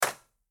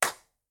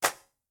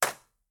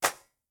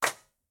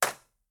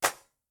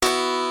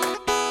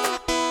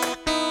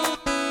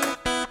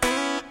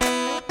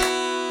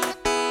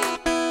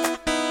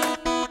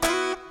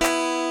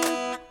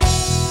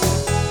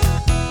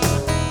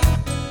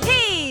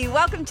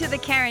welcome to the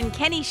Karen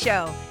Kenny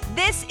Show.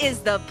 This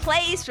is the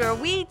place where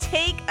we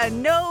take a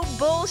no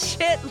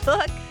bullshit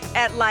look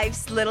at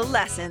life's little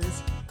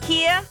lessons.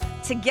 Here,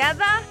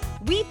 together,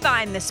 we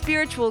find the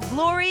spiritual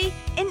glory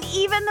in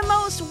even the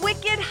most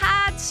wicked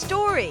hard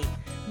story.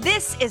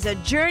 This is a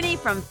journey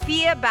from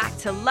fear back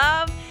to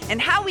love and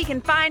how we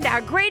can find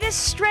our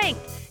greatest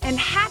strength and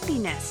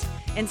happiness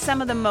in some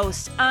of the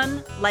most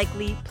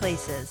unlikely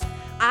places.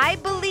 I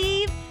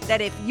believe that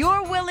if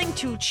you're willing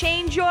to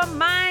change your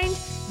mind,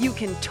 you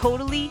can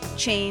totally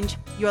change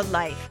your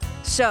life.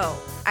 So,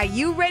 are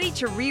you ready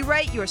to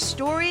rewrite your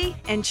story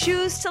and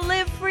choose to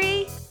live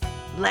free?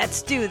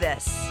 Let's do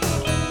this.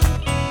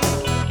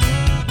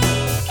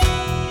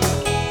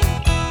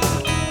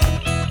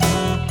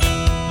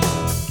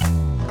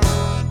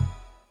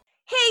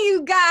 Hey,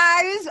 you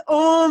guys.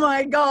 Oh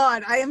my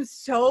God. I am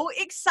so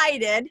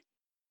excited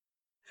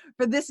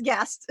for this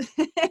guest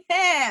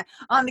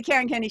on the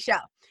Karen Kenny Show.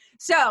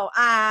 So,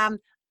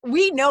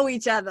 we know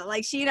each other.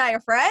 Like, she and I are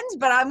friends,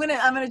 but I'm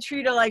gonna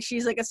treat her like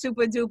she's like a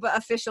super duper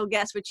official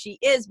guest, which she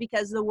is,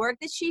 because the work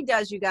that she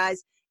does, you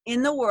guys,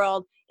 in the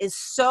world is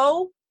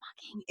so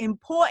fucking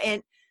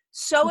important,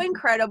 so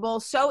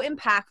incredible, so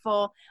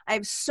impactful. I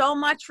have so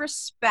much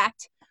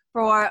respect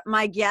for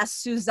my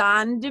guest,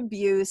 Suzanne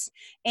Dubus.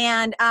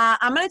 And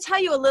I'm going to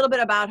tell you a little bit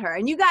about her.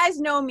 And you guys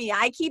know me.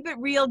 I keep it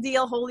real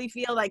deal,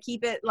 Holyfield. I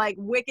keep it like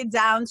wicked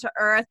down to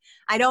earth.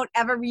 I don't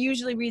ever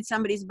usually read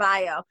somebody's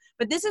bio.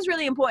 But this is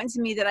really important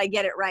to me that I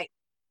get it right.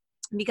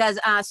 Because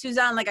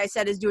Suzanne, like I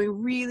said, is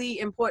doing really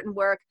important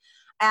work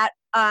at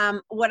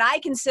what I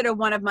consider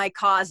one of my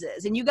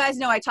causes. And you guys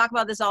know I talk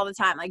about this all the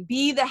time. Like,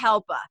 be the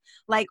helper.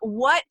 Like,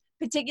 what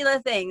particular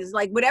things,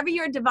 like whatever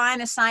your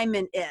divine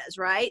assignment is,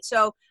 right?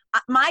 So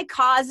my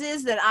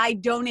causes that I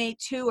donate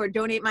to or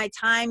donate my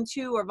time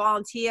to or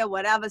volunteer,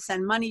 whatever,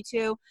 send money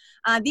to,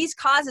 these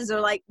causes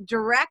are like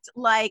direct,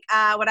 like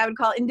what I would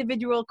call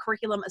individual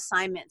curriculum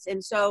assignments.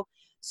 And so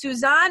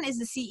Suzanne is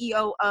the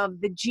CEO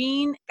of the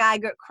Jean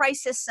Geiger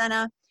Crisis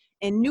Center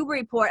in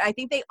Newburyport. I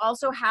think they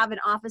also have an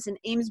office in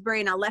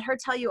Amesbury, and I'll let her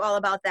tell you all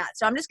about that.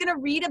 So I'm just going to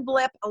read a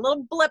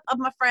little blip of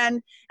my friend,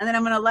 and then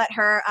I'm going to let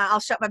her, I'll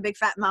shut my big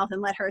fat mouth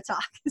and let her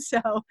talk.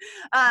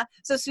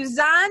 So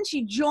Suzanne,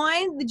 she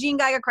joined the Jean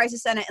Geiger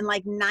Crisis Center in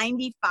like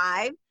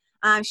 95.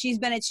 She's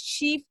been its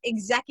chief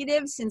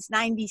executive since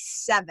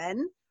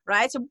 97.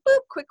 Right? So boop,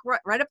 quick,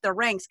 right up the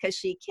ranks because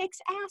she kicks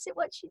ass at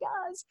what she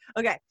does.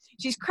 Okay.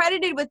 She's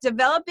credited with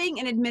developing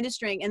and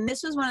administering. And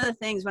this was one of the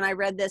things when I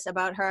read this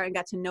about her and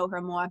got to know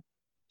her more.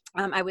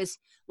 I was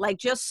like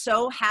just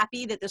so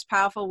happy that there's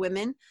powerful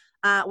women,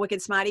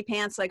 wicked smarty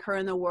pants like her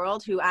in the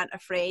world who aren't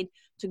afraid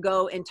to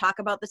go and talk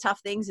about the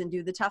tough things and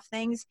do the tough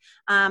things.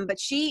 But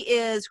she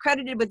is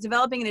credited with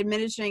developing and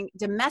administering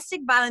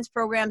domestic violence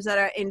programs that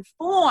are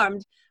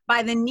informed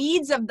by the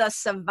needs of the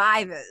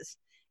survivors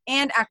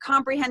and are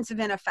comprehensive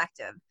and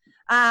effective.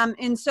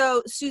 And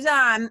so,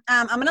 Suzanne,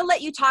 I'm going to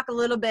let you talk a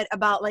little bit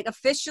about like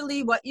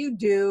officially what you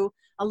do,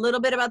 a little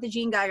bit about the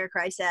Jean Geiger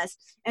Crisis,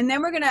 and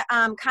then we're going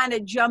to kind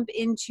of jump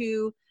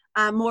into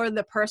more of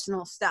the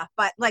personal stuff.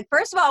 But like,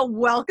 first of all,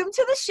 welcome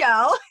to the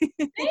show.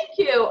 Thank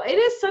you. It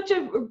is such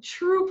a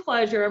true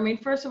pleasure. I mean,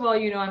 first of all,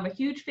 you know, I'm a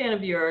huge fan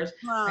of yours.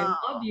 I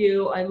love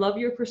you. I love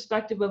your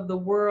perspective of the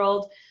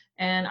world.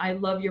 And I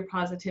love your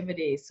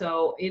positivity.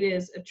 So it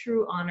is a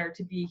true honor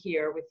to be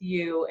here with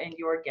you and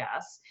your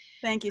guests.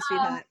 Thank you,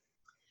 sweetheart.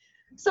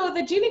 So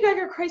the Jean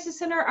Geiger Crisis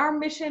Center, our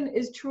mission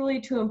is truly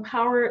to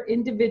empower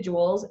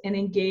individuals and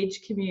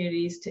engage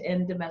communities to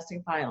end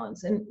domestic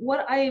violence. And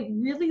what I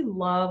really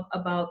love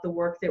about the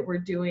work that we're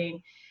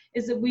doing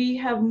is that we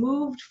have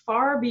moved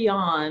far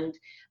beyond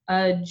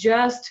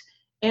just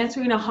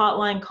answering a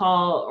hotline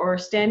call or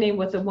standing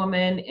with a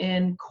woman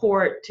in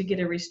court to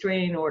get a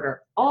restraining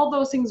order. All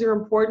those things are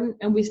important,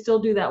 and we still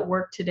do that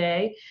work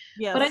today.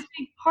 Yes. But I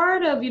think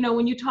part of, you know,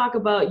 when you talk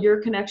about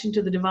your connection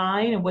to the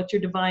divine and what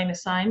your divine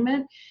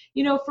assignment,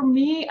 you know, for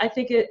me, I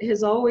think it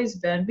has always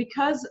been,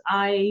 because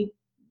I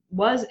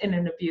was in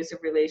an abusive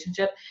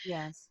relationship.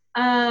 Yes.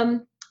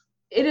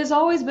 It has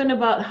always been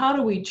about how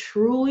do we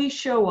truly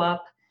show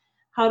up?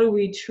 How do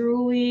we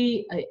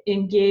truly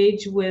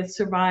engage with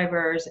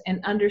survivors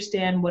and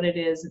understand what it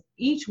is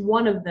each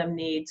one of them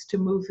needs to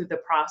move through the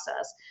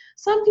process?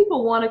 Some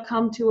people want to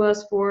come to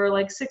us for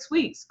like 6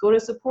 weeks, go to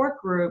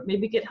support group,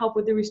 maybe get help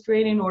with the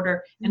restraining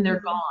order, and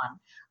they're gone.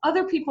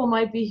 Other people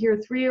might be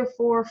here 3 or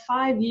 4 or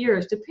 5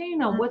 years,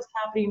 depending on what's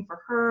happening for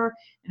her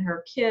and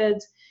her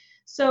kids.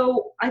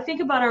 So I think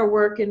about our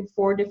work in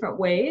 4 different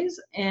ways,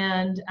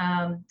 and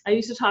I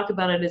used to talk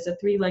about it as a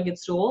 3-legged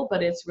stool,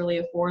 but it's really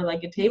a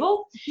 4-legged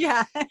table.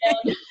 Yeah.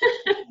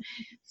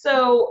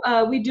 So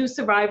we do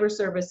survivor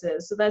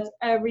services. So that's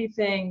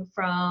everything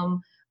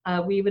from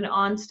we have an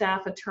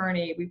on-staff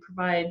attorney. We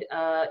provide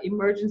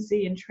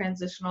emergency and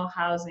transitional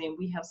housing.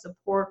 We have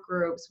support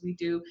groups. We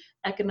do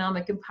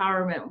economic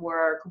empowerment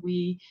work.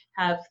 We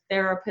have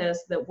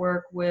therapists that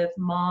work with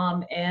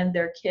mom and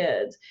their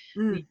kids.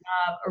 We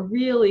have a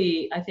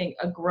really, I think,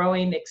 a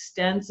growing,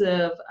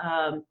 extensive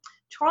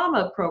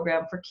trauma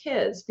program for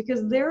kids,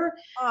 because they're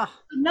Oh,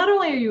 not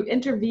only are you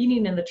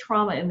intervening in the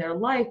trauma in their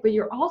life, but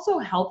you're also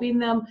helping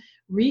them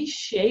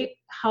reshape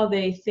how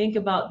they think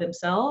about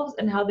themselves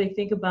and how they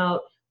think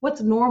about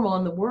what's normal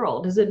in the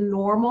world. Is it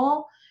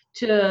normal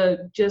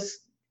to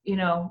just,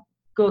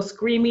 go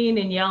screaming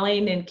and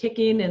yelling and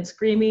kicking and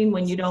screaming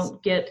when you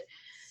don't get,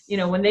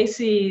 when they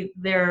see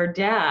their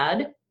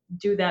dad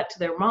do that to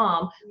their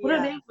mom? What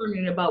are yeah. they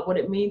learning about what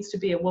it means to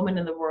be a woman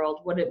in the world,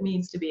 what it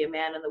means to be a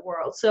man in the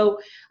world? So,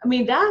 I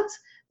mean,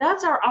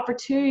 that's our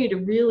opportunity to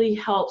really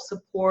help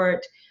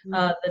support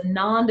the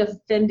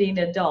non-offending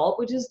adult,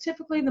 which is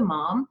typically the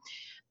mom,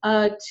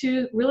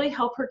 to really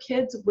help her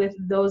kids with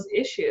those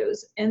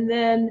issues. And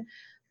then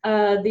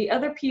the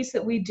other piece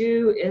that we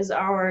do is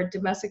our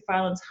domestic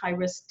violence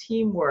high-risk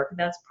teamwork.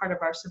 That's part of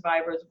our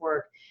survivors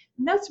work.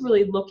 And that's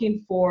really looking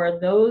for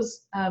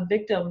those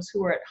victims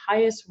who are at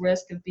highest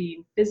risk of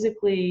being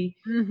physically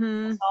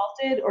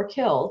assaulted or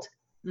killed,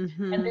 and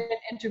then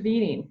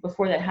intervening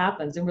before that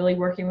happens and really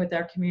working with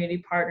our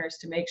community partners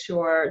to make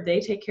sure they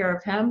take care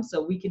of him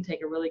so we can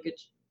take a really good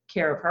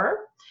care of her.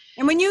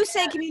 And when you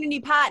say community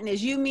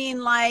partners, you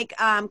mean like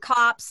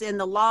cops in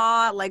the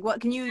law? Like what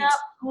can you? Yeah,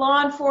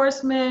 law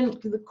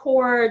enforcement, the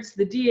courts,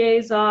 the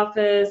DA's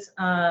office,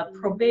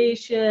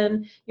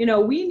 probation.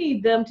 We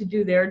need them to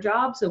do their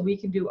job so we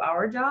can do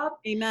our job.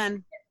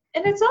 Amen.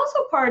 And it's also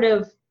part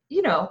of,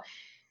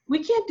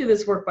 we can't do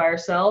this work by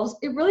ourselves.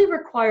 It really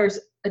requires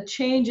a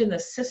change in the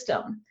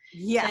system.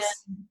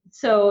 Yes. And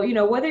so,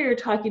 whether you're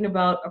talking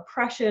about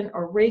oppression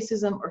or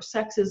racism or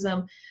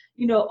sexism,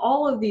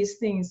 all of these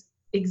things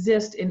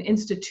exist in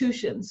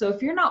institutions. So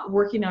if you're not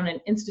working on an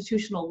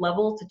institutional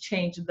level to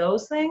change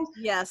those things,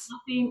 Yes.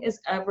 nothing is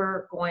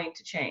ever going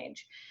to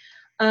change.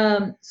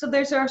 So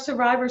there's our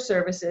survivor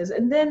services.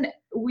 And then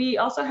we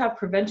also have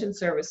prevention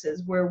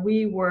services where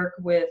we work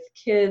with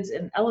kids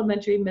in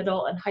elementary,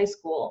 middle, and high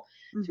school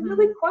to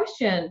really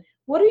question,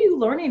 what are you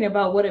learning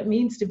about what it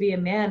means to be a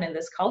man in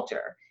this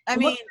culture? I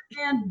mean, what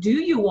kind of man do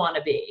you want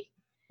to be?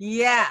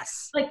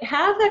 yes. Like,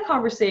 have that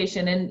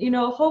conversation and,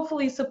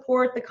 hopefully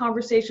support the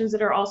conversations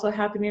that are also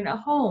happening at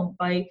home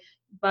by,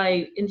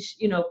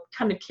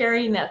 kind of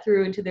carrying that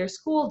through into their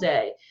school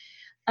day.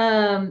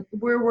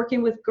 We're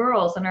working with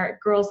girls in our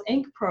Girls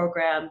Inc.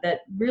 program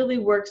that really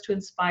works to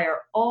inspire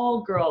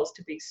all girls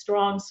to be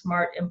strong,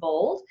 smart, and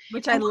bold.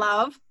 Which I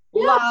love.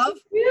 Yeah, Love.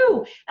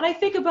 you. And I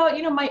think about,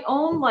 my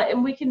own life,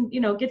 and we can,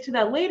 get to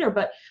that later,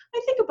 but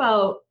I think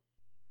about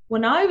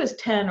when I was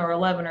 10 or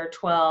 11 or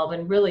 12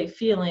 and really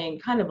feeling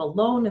kind of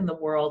alone in the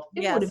world,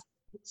 it would have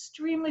been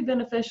extremely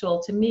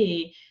beneficial to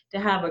me to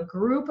have a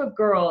group of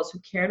girls who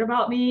cared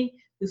about me,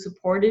 who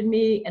supported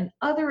me, and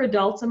other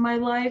adults in my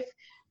life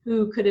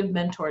who could have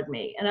mentored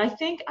me. And I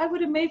think I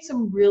would have made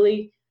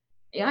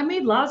I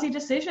made lousy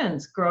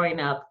decisions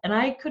growing up, and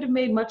I could have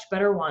made much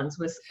better ones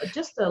with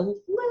just a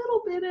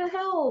little bit of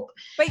help.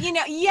 But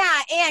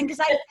and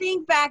because I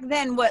think back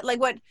then, what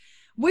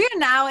we're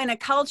now in a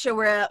culture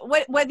where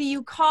whether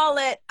you call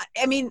it,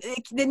 I mean,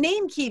 the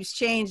name keeps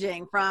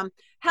changing from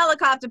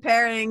helicopter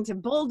parenting to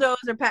bulldozer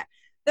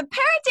the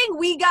parenting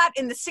we got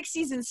in the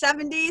 60s and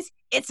 70s,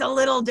 it's a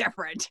little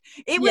different.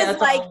 It was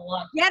like,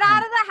 get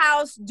out of the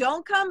house,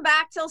 don't come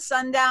back till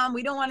sundown,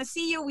 we don't want to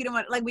see you, we don't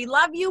want, like, we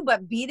love you,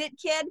 but beat it,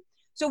 kid.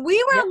 So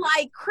we were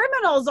like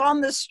criminals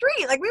on the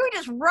street. Like, we were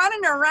just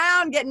running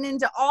around, getting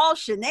into all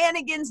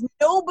shenanigans.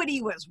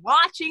 Nobody was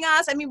watching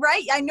us. I mean,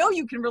 right? I know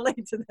you can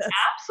relate to this.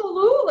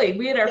 Absolutely.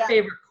 We had our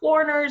favorite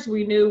corners.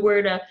 We knew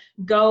where to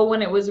go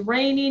when it was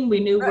raining.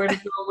 We knew where to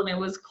go when it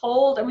was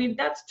cold. I mean,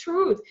 that's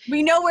truth.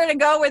 We know where to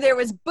go where there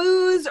was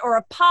booze or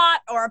a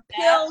pot or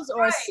pills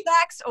or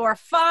sex or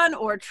fun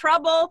or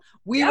trouble.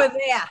 We were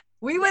there.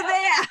 We were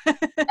there.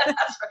 That's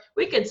right.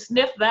 We could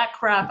sniff that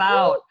crap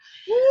out.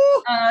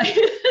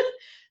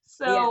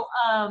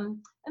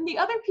 And the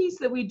other piece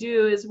that we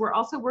do is we're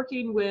also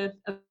working with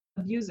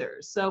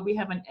abusers. So we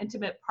have an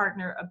intimate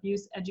partner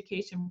abuse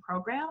education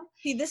program.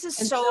 See, this is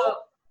so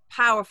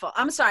powerful.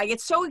 I'm sorry, I get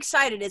so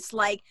excited. It's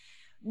like,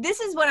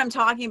 this is what I'm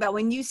talking about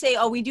when you say,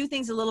 oh, we do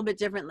things a little bit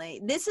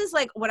differently. This is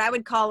like what I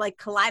would call like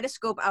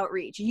kaleidoscope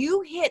outreach.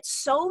 You hit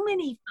so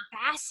many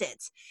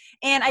facets.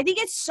 And I think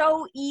it's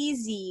so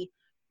easy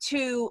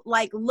to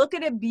like look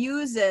at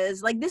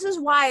abuses. Like, this is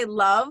why I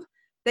love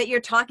that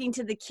you're talking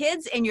to the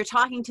kids and you're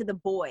talking to the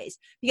boys,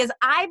 because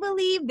I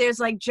believe there's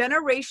like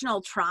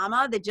generational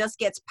trauma that just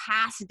gets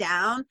passed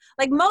down.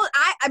 Like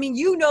I mean,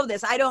 you know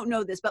this, I don't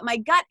know this, but my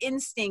gut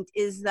instinct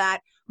is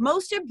that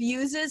most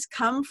abuses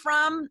come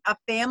from a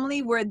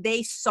family where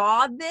they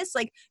saw this.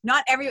 Like,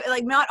 not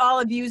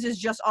all abusers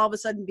just all of a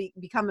sudden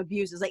become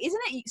abusers. Like,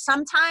 isn't it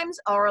sometimes,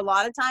 or a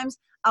lot of times,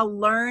 a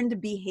learned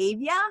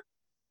behavior?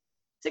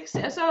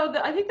 So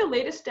I think the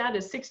latest stat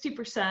is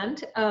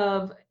 60%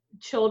 of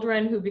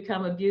children who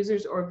become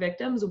abusers or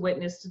victims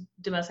witness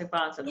domestic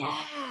violence at home.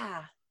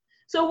 Yeah.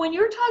 So when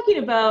you're talking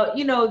about,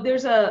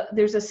 there's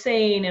a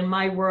saying in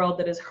my world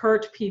that is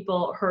hurt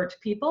people hurt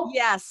people.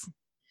 Yes.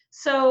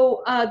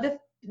 So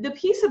the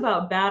piece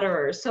about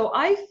batterers. So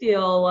I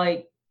feel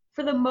like,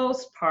 for the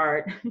most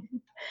part,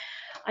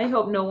 I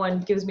hope no one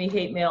gives me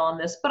hate mail on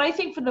this, but I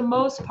think for the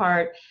most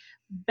part,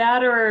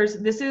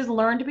 batterers, this is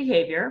learned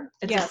behavior.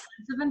 It's a Yes.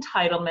 sense of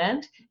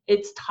entitlement.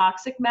 It's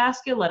toxic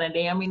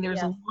masculinity. I mean,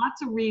 there's Yes.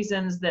 lots of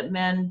reasons that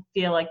men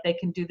feel like they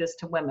can do this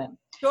to women.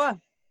 Sure.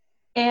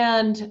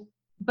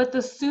 But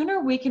the sooner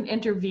we can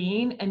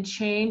intervene and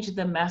change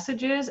the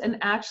messages and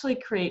actually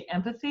create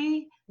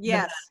empathy, the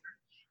better. Yes.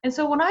 And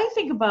so when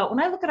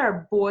I look at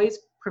our boys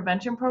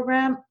prevention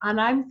program, and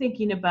I'm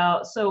thinking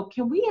about, so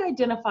can we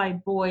identify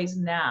boys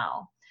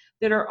now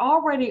that are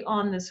already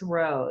on this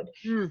road?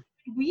 Mm.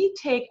 We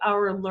take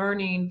our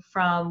learning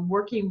from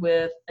working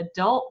with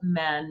adult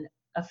men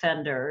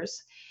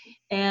offenders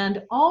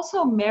and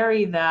also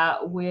marry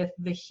that with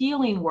the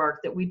healing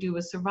work that we do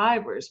with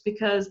survivors,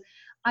 because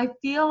I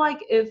feel like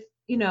if,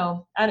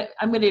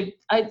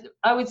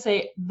 I would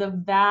say the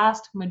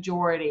vast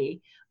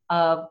majority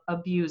of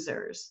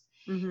abusers,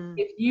 Mm-hmm.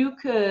 if you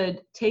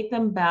could take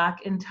them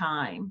back in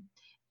time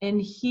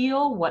and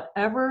heal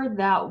whatever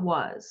that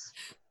was.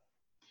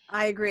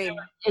 I agree.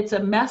 It's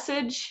a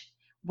message,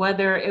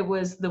 whether it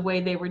was the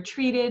way they were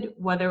treated,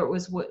 whether it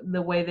was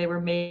the way they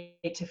were made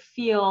to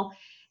feel,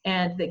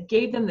 and that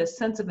gave them this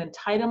sense of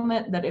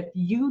entitlement that if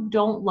you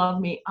don't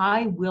love me,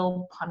 I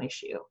will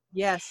punish you.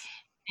 Yes.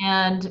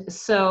 And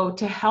so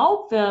to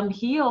help them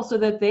heal so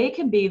that they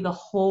can be the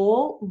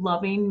whole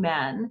loving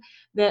men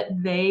that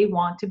they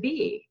want to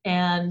be.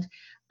 And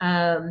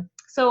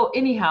so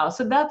anyhow,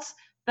 so that's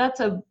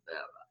an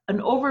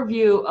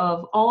overview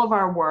of all of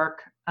our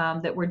work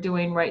that we're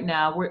doing right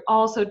now. We're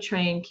also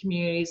train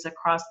communities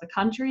across the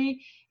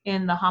country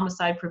in the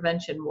homicide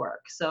prevention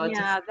work. So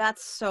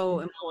that's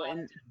so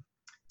important.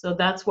 So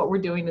that's what we're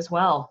doing as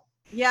well.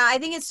 Yeah, I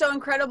think it's so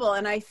incredible.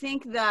 And I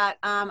think that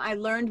I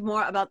learned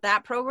more about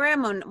that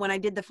program when I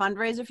did the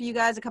fundraiser for you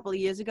guys a couple of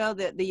years ago,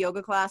 the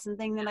yoga class and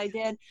thing that I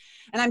did.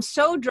 And I'm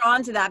so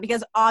drawn to that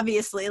because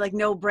obviously, like,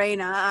 no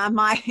brainer,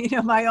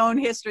 my own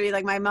history,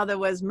 like my mother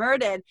was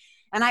murdered.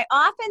 And I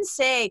often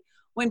say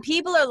when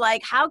people are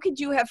like, how could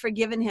you have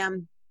forgiven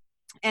him?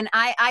 And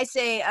I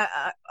say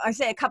a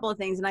couple of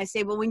things. And I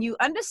say, well, when you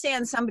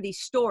understand somebody's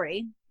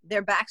story,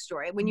 their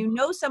backstory, when you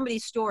know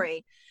somebody's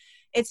story,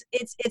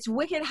 it's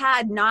wicked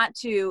hard not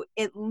to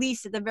at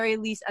the very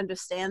least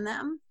understand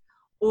them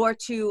or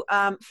to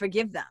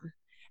forgive them.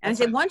 And I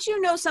say, once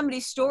you know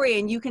somebody's story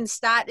and you can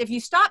if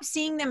you stop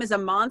seeing them as a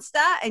monster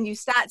and you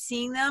start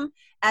seeing them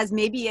as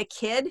maybe a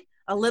kid,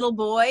 a little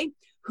boy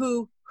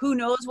who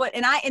knows what,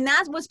 and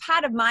that was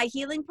part of my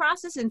healing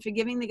process in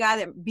forgiving the guy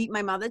that beat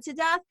my mother to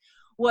death,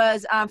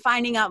 was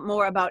finding out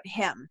more about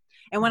him.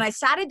 And when I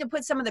started to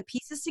put some of the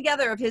pieces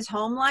together of his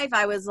home life,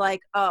 I was like,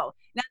 oh,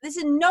 now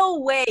this in no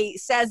way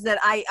says that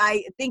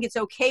I think it's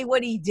okay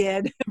what he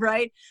did,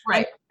 right?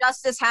 Right. Like,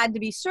 justice had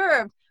to be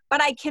served,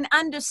 but I can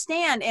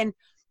understand. And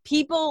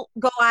people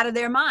go out of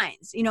their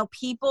minds,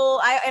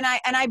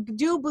 I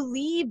do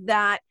believe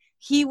that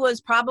he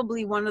was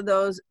probably one of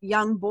those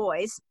young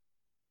boys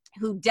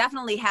who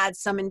definitely had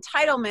some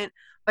entitlement,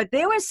 but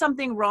there was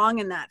something wrong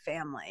in that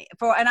family.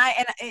 I'm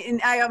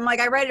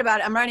writing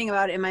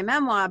about it in my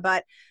memoir,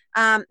 but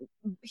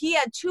he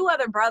had two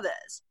other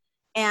brothers,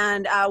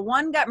 and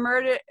one got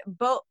murdered.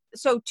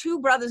 So two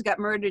brothers got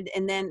murdered,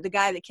 and then the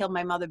guy that killed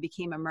my mother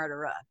became a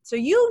murderer. So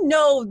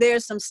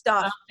there's some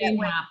stuff that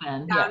went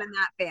down in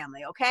that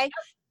family. Okay.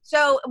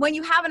 So when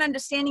you have an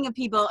understanding of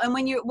people, and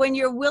when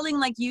you're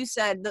willing, like you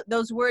said,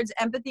 those words,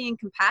 empathy and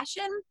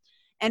compassion,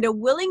 and a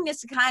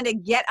willingness to kind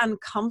of get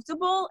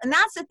uncomfortable. And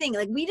that's the thing.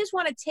 Like, we just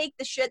want to take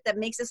the shit that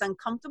makes us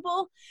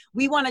uncomfortable.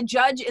 We want to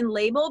judge and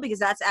label because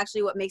that's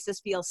actually what makes us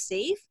feel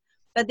safe.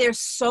 But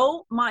there's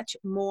so much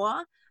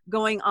more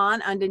going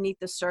on underneath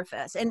the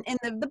surface. And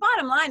the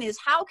bottom line is,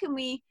 how can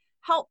we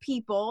help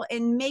people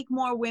and make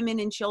more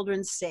women and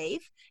children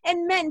safe,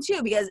 and men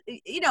too? Because,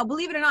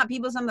 believe it or not,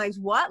 people sometimes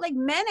like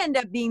men end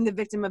up being the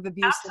victim of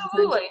abuse.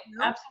 Absolutely.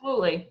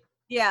 Absolutely.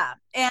 Yeah.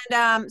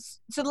 And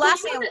so the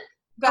last thing,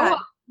 go ahead.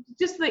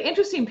 Just the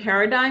interesting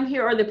paradigm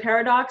here, or the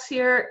paradox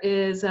here,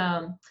 is,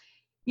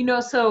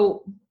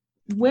 so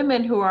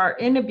women who are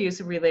in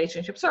abusive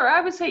relationships, or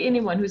I would say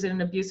anyone who's in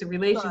an abusive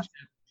relationship,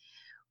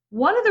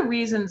 one of the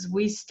reasons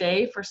we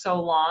stay for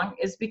so long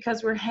is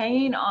because we're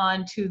hanging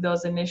on to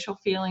those initial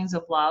feelings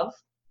of love.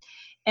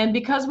 And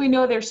because we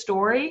know their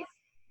story,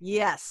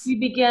 yes, we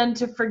begin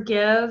to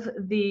forgive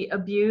the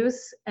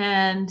abuse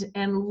and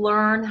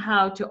learn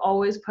how to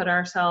always put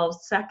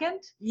ourselves second.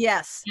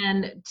 Yes.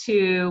 And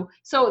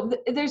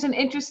there's an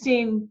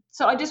interesting,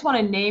 so I just want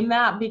to name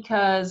that,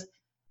 because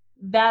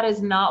that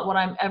is not what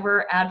I'm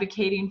ever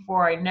advocating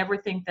for. I never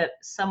think that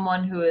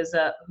someone who's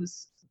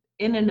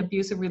in an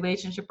abusive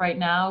relationship right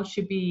now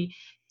should be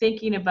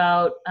thinking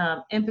about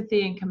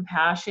empathy and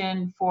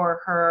compassion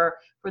for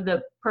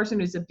the person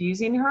who's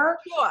abusing her,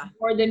 sure,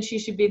 more than she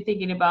should be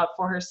thinking about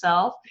for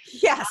herself.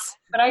 Yes.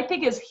 But I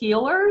think as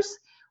healers,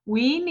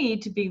 we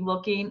need to be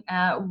looking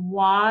at,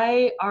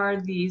 why are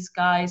these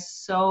guys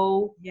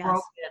so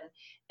broken?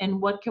 And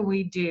what can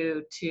we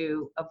do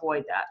to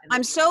avoid that?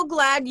 I'm so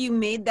glad you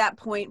made that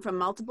point for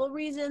multiple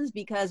reasons,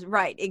 because,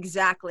 right,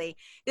 exactly.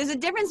 There's a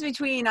difference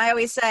between, I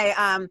always say,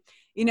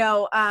 we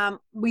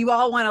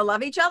all want to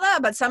love each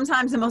other, but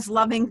sometimes the most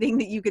loving thing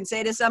that you can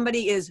say to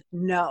somebody is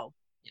no.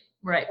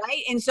 Right.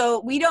 Right. And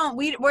so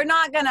we're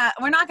not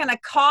gonna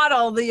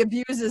coddle the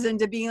abusers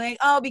into being like,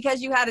 oh,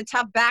 because you had a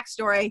tough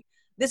backstory,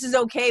 this is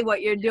okay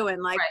what you're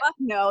doing. Like, Right. fuck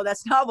no,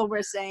 that's not what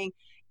we're saying.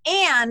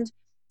 And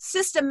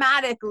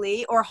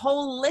systematically or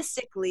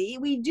holistically,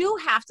 we do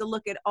have to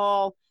look at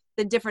all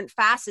the different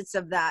facets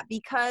of that,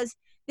 because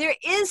there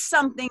is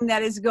something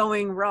that is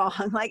going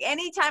wrong. Like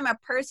anytime a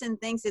person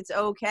thinks it's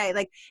okay,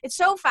 like it's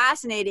so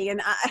fascinating.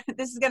 And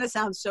this is going to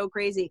sound so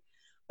crazy,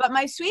 but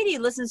my sweetie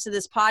listens to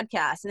this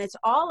podcast, and it's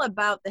all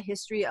about the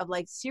history of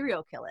like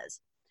serial killers.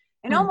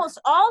 And almost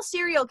all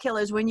serial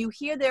killers, when you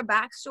hear their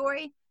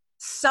backstory,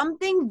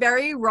 something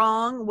very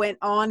wrong went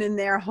on in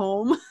their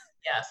home.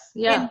 Yes.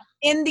 Yeah.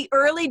 In the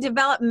early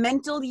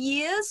developmental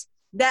years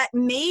that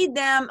made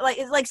them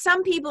like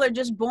some people are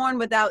just born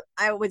without,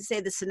 I would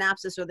say, the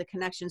synapses or the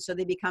connection, so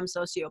they become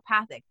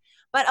sociopathic.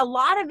 But a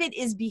lot of it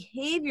is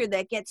behavior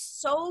that gets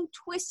so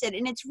twisted,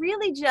 and it's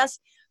really just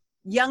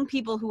young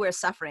people who are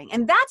suffering.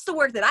 And that's the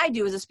work that I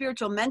do as a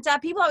spiritual mentor.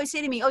 People always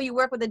say to me, oh, you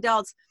work with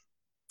adults,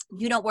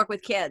 you don't work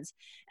with kids.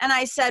 And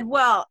I said,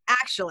 well,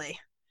 actually,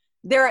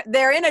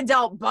 they're in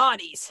adult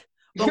bodies.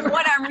 But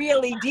what I'm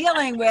really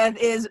dealing with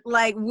is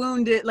like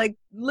wounded, like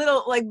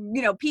little, like,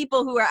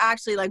 people who are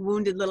actually like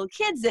wounded little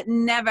kids that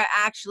never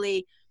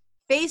actually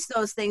face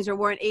those things or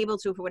weren't able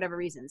to for whatever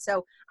reason.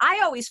 So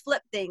I always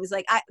flip things,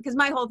 because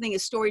my whole thing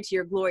is story to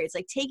your glory. It's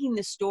like taking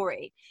the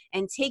story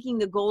and taking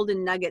the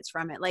golden nuggets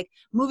from it, like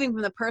moving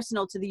from the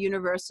personal to the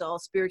universal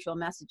spiritual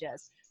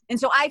messages. And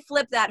so I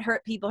flip that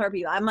hurt people.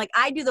 I'm like,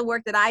 I do the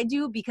work that I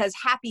do because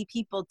happy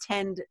people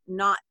tend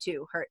not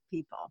to hurt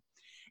people.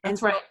 And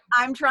That's so right.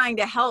 I'm trying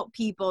to help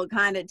people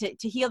kind of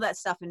to heal that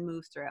stuff and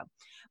move through.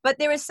 But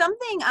there was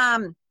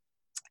something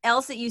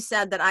else that you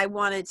said that I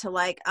wanted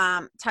to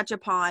touch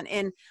upon.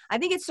 And I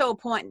think it's so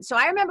important. So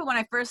I remember when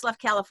I first left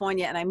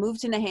California and I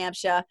moved to New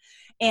Hampshire,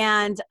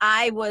 and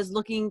I was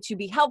looking to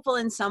be helpful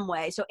in some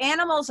way. So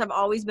animals have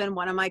always been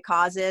one of my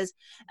causes,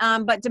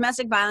 but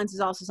domestic violence is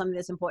also something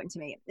that's important to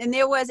me. And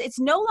it's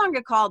no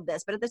longer called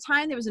this, but at the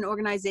time there was an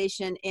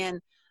organization in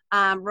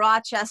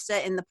Rochester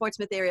in the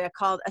Portsmouth area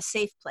called A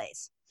Safe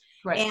Place.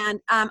 Right. And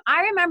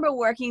I remember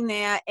working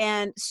there,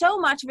 and so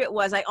much of it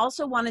was I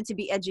also wanted to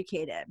be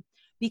educated,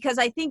 because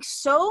I think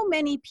so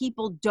many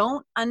people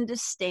don't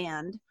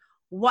understand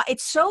why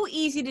it's so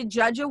easy to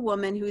judge a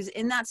woman who's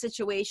in that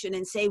situation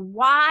and say,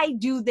 why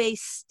do they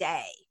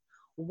stay?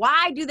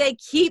 Why do they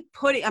keep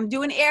putting, I'm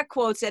doing air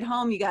quotes at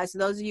home, you guys,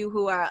 those of you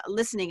who are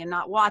listening and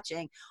not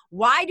watching,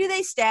 why do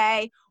they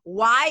stay?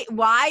 Why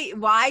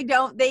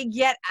don't they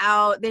get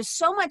out? There's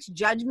so much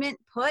judgment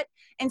put.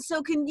 And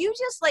so can you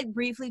just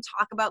briefly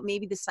talk about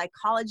maybe the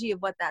psychology of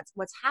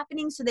what's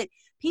happening, so that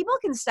people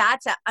can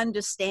start to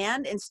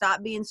understand and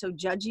stop being so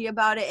judgy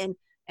about it,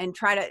 and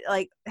try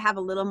to have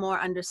a little more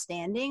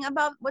understanding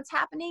about what's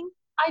happening?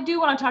 I do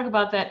want to talk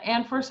about that.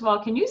 And first of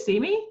all, can you see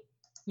me?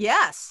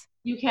 Yes.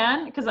 You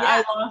can, because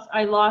Yeah.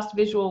 I lost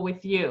visual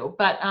with you,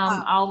 but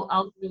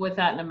I'll deal with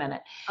that in a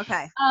minute.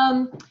 Okay.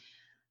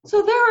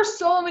 So there are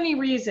so many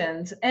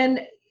reasons,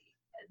 and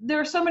there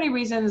are so many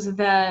reasons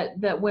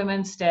that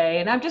women stay.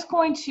 And I'm just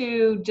going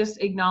to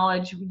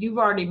acknowledge, you've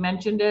already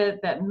mentioned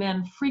it, that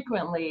men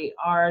frequently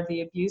are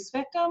the abuse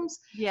victims.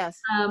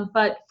 Yes.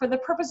 But for the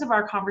purpose of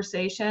our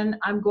conversation,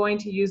 I'm going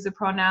to use the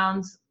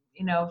pronouns,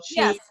 she,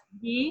 yes.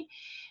 he.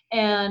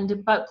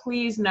 But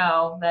please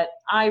know that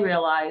I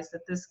realize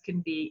that this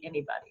can be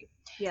anybody.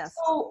 Yes.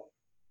 So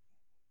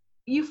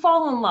you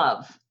fall in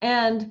love,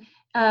 and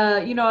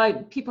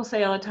people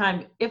say all the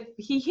time, if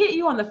he hit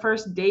you on the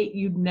first date,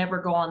 you'd never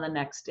go on the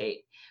next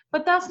date.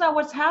 But that's not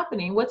what's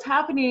happening. What's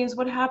happening is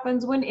what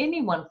happens when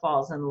anyone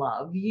falls in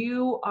love.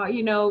 You are,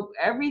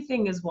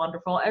 everything is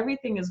wonderful.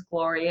 Everything is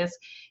glorious.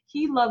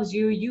 He loves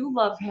you. You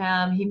love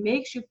him. He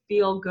makes you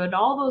feel good.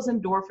 All those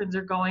endorphins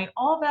are going.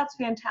 All that's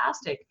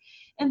fantastic.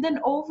 And then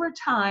over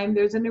time,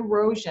 there's an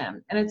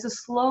erosion, and it's a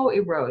slow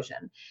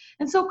erosion.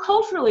 And so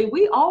culturally,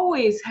 we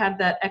always have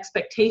that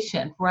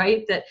expectation,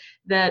 right?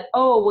 That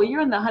oh, well, you're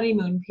in the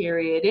honeymoon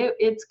period.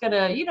 It's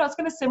gonna, it's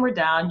gonna simmer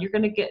down. You're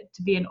gonna get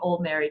to be an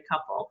old married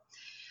couple.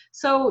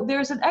 So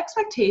there's an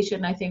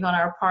expectation, I think, on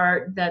our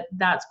part that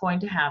that's going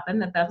to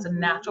happen, that's a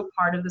natural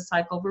part of the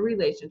cycle of a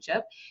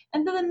relationship.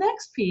 And then the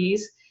next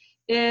piece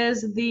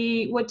is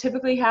what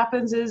typically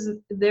happens is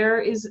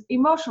there is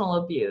emotional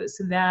abuse,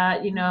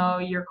 that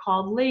you're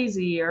called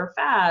lazy or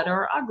fat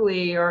or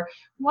ugly or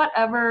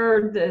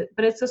whatever,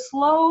 but it's a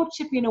slow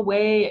chipping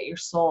away at your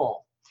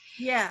soul.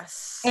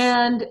 Yes.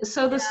 And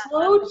so the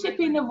slow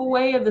chipping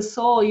away of the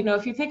soul,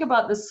 if you think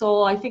about the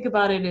soul, I think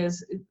about it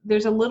as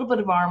there's a little bit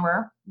of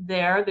armor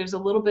there's a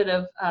little bit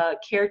of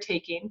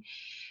caretaking.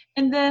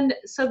 And then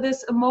so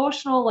this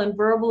emotional and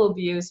verbal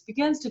abuse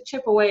begins to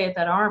chip away at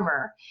that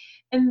armor.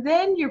 And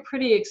then you're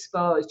pretty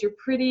exposed. You're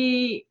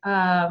pretty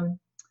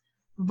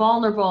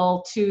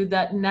vulnerable to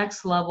that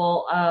next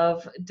level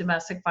of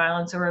domestic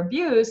violence or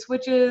abuse,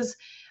 which is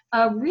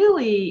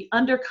really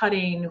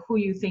undercutting who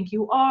you think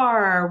you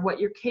are, what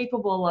you're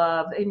capable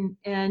of,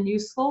 and you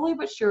slowly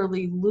but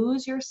surely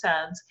lose your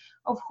sense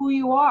of who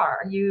you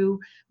are. You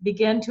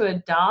begin to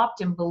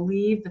adopt and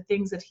believe the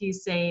things that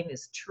he's saying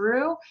is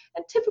true.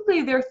 And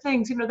typically they're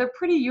things, they're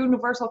pretty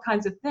universal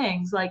kinds of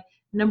things, like,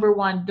 number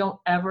one, don't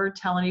ever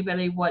tell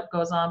anybody what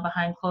goes on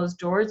behind closed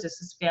doors.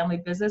 This is family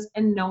business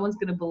and no one's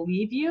going to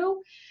believe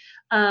you.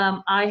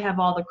 I have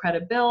all the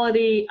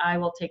credibility. I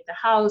will take the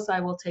house. I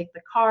will take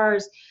the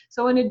cars.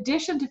 So in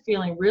addition to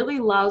feeling really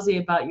lousy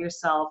about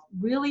yourself,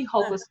 really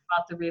hopeless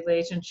about the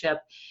relationship,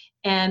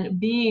 and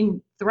being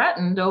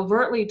threatened,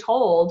 overtly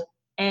told,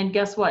 and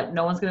guess what?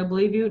 No one's going to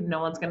believe you. No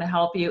one's going to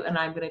help you. And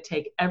I'm going to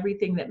take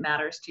everything that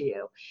matters to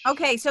you.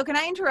 Okay. So can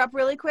I interrupt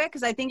really quick?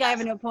 Because I think I have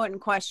an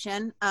important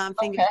question.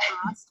 Fingers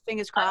crossed.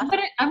 Fingers crossed.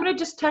 I'm going to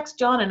just text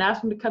John and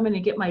ask him to come in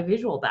and get my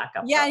visual back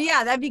up. Yeah,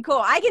 yeah, that'd be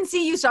cool. I can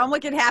see you, so I'm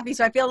looking happy.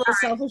 So I feel a little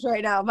selfish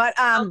right now, but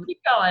I'll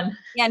keep going.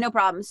 Yeah, no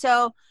problem.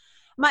 So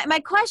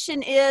my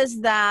question is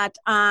that,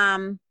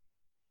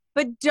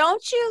 but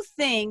don't you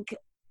think?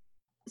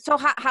 So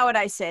how would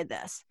I say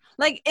this?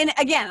 Like, and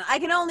again, I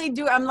can only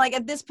I'm like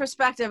at this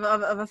perspective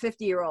of a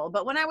 50-year-old,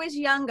 but when I was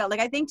younger,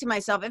 like I think to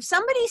myself, if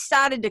somebody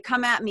started to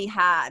come at me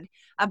hard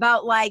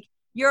about like,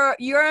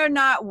 you're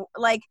not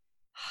like,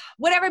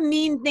 whatever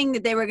mean thing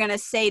that they were going to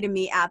say to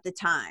me at the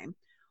time,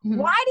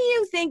 why do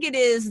you think it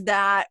is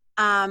that,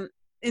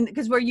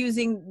 because we're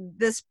using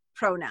this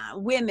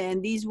pronoun,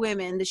 women, these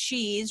women, the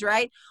she's,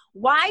 right?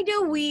 Why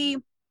do we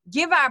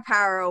give our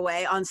power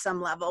away on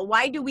some level?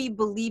 Why do we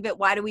believe it?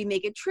 Why do we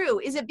make it true?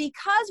 Is it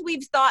because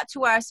we've thought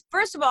to us,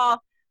 first of all,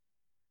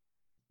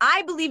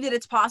 I believe that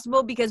it's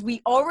possible because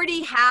we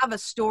already have a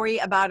story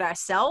about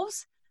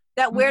ourselves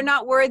that we're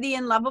not worthy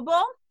and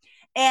lovable.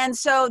 And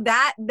so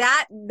that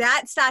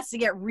starts to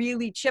get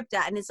really chipped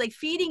at. And it's like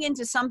feeding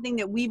into something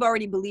that we've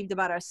already believed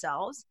about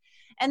ourselves.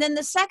 And then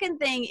the second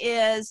thing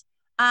is,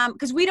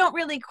 because we don't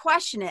really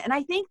question it. And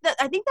I think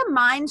the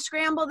mind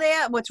scramble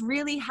there, what's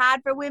really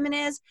hard for women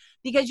is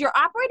because you're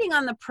operating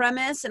on the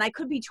premise, and I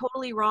could be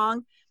totally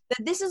wrong,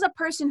 that this is a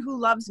person who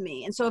loves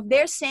me. And so if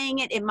they're saying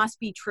it, it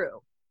must be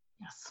true.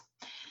 Yes.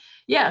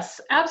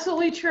 Yes,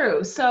 absolutely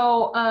true.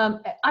 So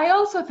I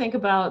also think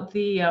about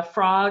the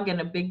frog in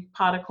a big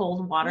pot of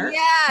cold water.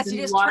 Yes, you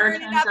just turn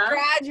it up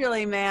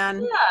gradually,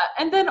 man. Yeah,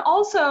 and then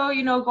also,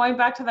 going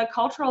back to that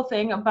cultural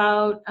thing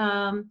about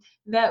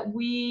that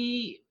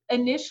we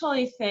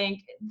initially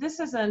think this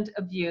isn't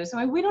abuse.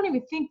 I mean, we don't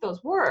even think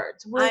those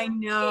words. I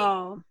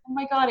know. Oh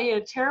my God, he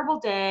had a terrible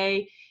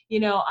day.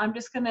 I'm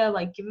just going to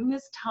like give him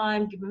his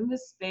time, give him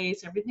his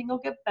space. Everything will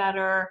get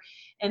better.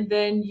 And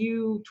then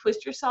you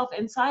twist yourself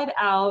inside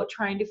out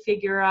trying to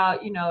figure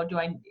out,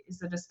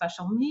 is it a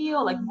special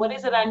meal? Like, what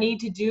is it I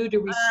need to do to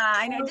restore?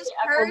 I know, it just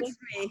hurts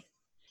me.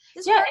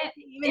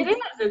 It is.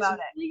 It's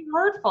really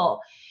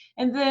hurtful.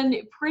 And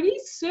then pretty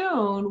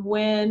soon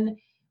when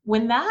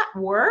that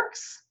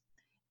works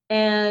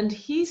and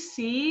he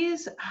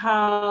sees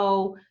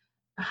how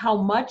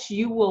much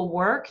you will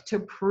work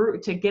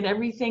to get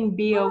everything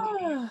be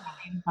okay, the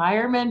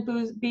environment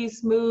be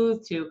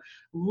smooth, to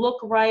look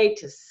right,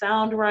 to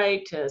sound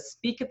right, to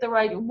speak at the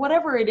right,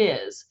 whatever it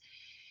is.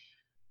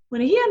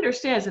 When he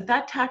understands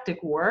that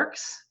tactic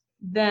works,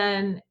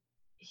 then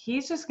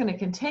he's just going to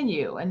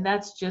continue, and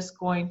that's just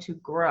going to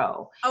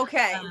grow.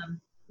 Okay,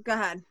 go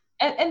ahead.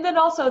 And then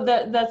also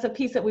that's a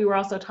piece that we were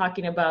also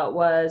talking about,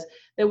 was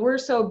that we're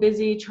so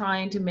busy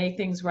trying to make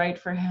things right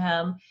for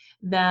him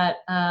that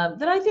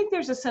I think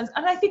there's a sense,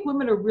 and I think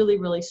women are really,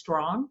 really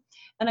strong.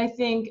 And I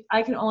think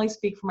I can only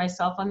speak for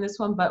myself on this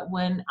one, but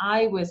when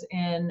I was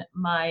in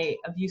my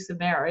abusive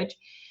marriage,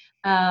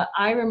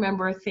 I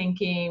remember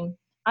thinking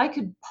I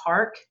could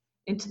park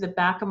into the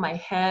back of my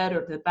head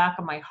or the back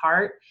of my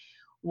heart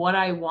what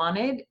I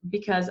wanted,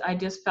 because I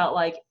just felt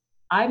like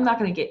I'm not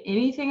going to get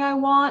anything I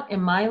want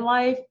in my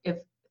life if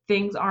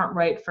things aren't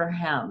right for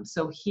him.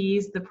 So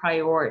he's the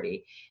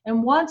priority.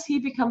 And once he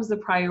becomes the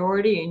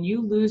priority and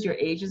you lose your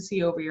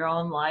agency over your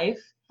own life,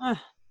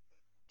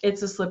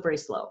 it's a slippery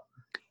slope.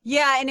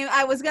 Yeah. And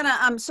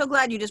I'm so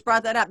glad you just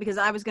brought that up, because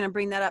I was going to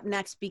bring that up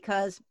next,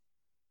 because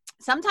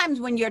sometimes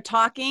when you're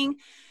talking,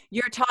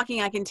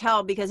 I can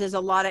tell, because there's a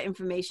lot of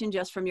information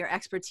just from your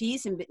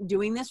expertise and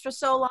doing this for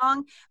so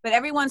long, but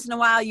every once in a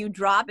while you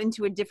drop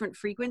into a different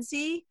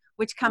frequency,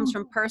 which comes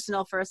from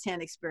personal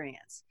firsthand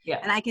experience. Yeah.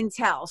 And I can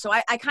tell. So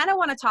I kind of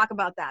want to talk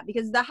about that,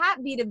 because the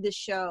heartbeat of this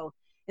show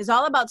is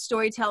all about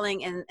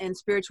storytelling and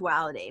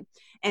spirituality,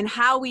 and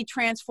how we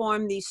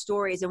transform these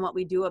stories and what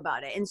we do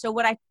about it. And so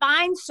what I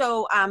find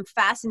so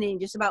fascinating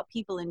just about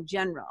people in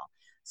general,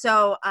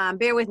 so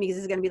bear with me, because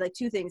this is going to be like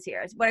two things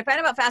here. What I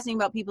find fascinating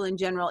about people in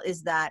general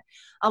is that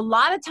a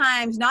lot of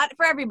times, not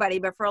for everybody,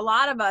 but for a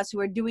lot of us who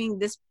are doing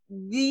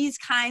these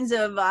kinds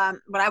of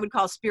what I would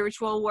call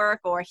spiritual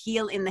work, or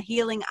in the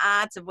healing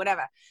arts of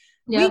whatever,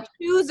 we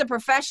choose a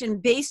profession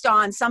based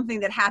on something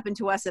that happened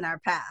to us in our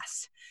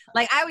past.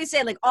 Like I always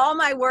say, like all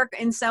my work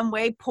in some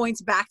way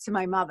points back to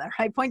my mother,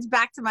 right? Points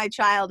back to my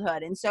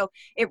childhood. And so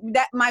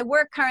my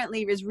work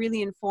currently is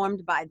really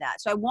informed by that.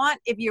 So I want,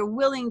 if you're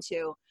willing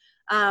to,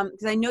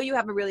 because I know you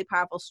have a really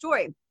powerful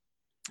story.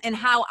 And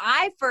how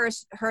I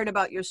first heard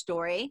about your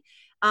story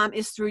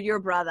is through your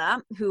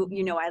brother, who,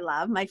 you know, I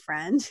love, my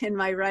friend in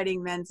my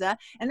writing Mensa.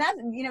 And that,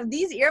 you know,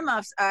 these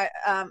earmuffs are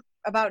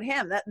about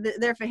him.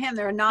 They're for him.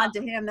 They're a nod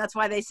to him. That's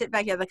why they sit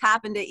back here, the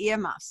carpenter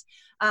earmuffs.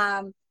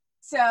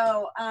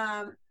 So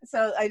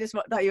I just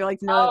thought you would like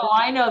to know. Oh,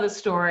 I know the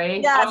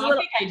story. Yeah, I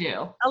think I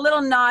do. A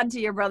little nod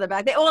to your brother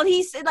back there. Well,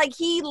 he said like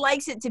he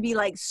likes it to be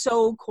like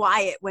so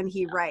quiet when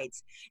he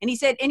writes. And he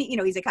said, and you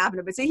know, he's a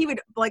carpenter, but so he would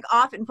like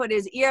often put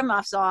his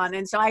earmuffs on.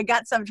 And so I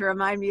got some to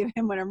remind me of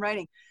him when I'm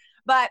writing.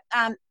 But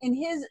in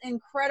his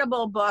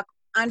incredible book,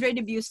 Andre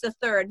Dubus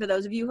III, for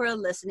those of you who are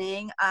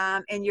listening,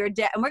 and your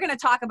dad, and we're going to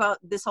talk about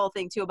this whole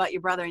thing too, about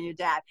your brother and your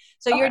dad.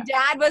 So your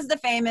dad was the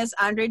famous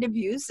Andre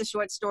Dubus, the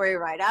short story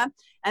writer.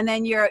 And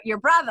then your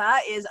brother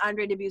is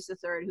Andre Dubus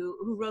III,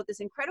 who wrote this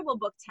incredible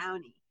book,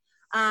 Townie.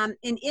 And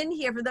in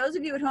here, for those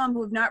of you at home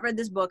who have not read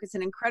this book, it's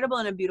an incredible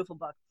and a beautiful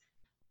book.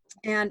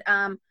 And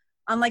on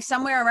like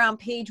somewhere around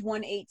page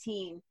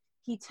 118,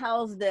 he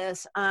tells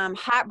this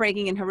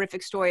heartbreaking and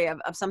horrific story of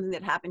something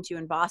that happened to you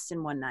in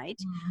Boston one night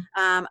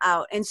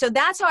out. And so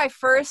that's how I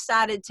first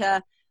started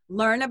to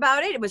learn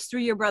about it. It was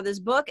through your brother's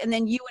book. And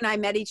then you and I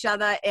met each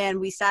other and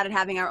we started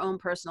having our own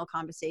personal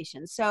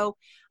conversations. So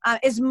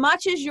as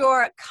much as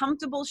you're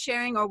comfortable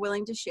sharing or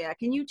willing to share,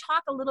 can you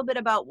talk a little bit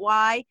about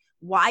why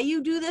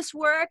you do this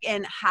work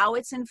and how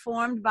it's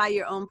informed by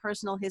your own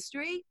personal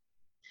history?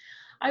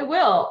 I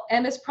will,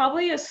 and it's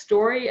probably a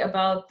story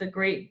about the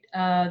great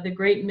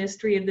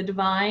mystery of the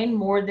divine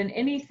more than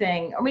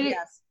anything. I mean,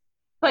 yes.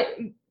 But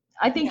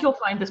I think you'll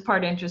find this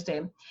part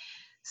interesting.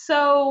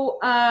 So,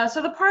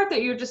 so the part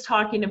that you're just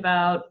talking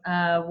about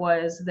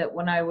was that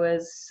when I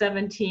was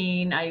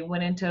 17, I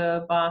went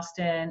into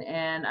Boston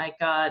and I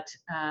got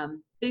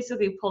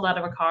basically pulled out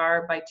of a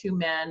car by two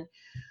men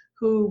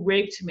who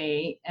raped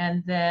me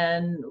and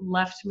then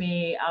left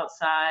me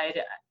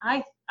outside.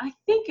 I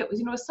think it was,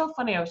 you know, it's so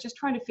funny. I was just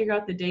trying to figure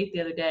out the date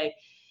the other day.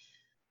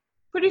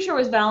 Pretty sure it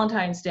was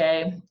Valentine's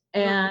Day.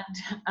 And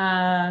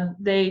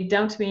they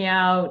dumped me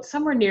out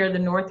somewhere near the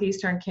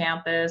Northeastern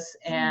campus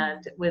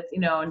and with, you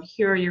know, and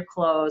here are your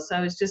clothes. So I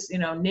was just, you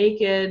know,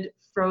 naked,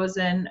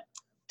 frozen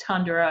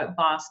tundra,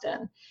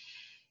 Boston.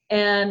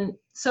 And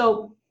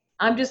so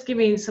I'm just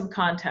giving some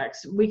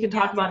context. We can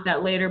talk about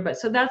that later, but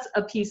so that's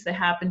a piece that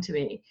happened to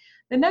me.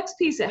 The next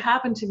piece that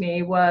happened to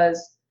me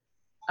was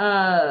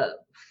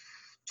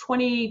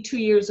 22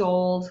 years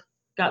old,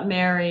 got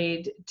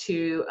married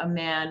to a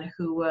man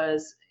who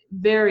was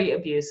very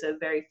abusive,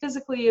 very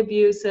physically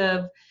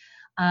abusive,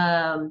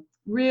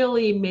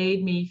 really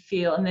made me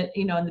feel, and that,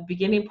 you know, in the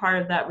beginning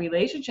part of that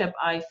relationship,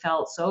 I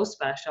felt so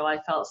special.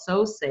 I felt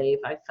so safe.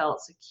 I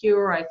felt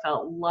secure. I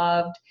felt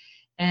loved.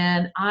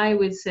 And I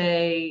would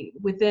say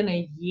within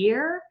a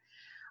year,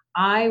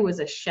 I was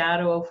a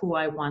shadow of who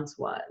I once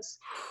was.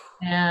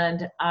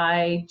 And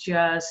I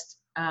just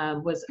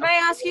was. Can I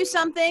ask you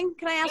something?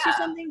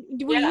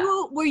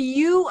 Were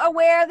you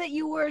aware that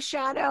you were a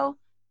shadow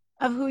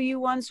of who you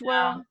once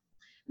were?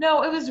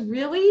 No, it was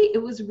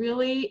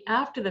really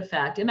after the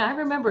fact. And I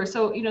remember,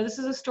 so, you know, this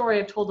is a story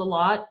I've told a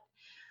lot.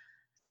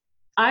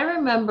 I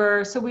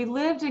remember, so we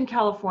lived in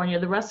California.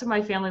 The rest of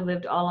my family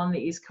lived all on the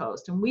East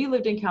Coast. And we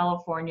lived in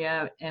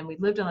California and we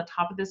lived on the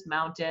top of this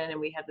mountain and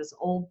we had this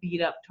old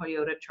beat up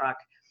Toyota truck.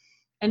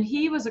 And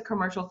he was a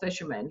commercial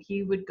fisherman.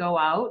 He would go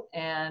out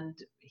and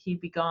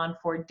he'd be gone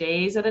for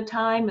days at a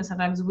time and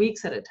sometimes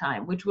weeks at a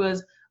time, which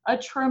was a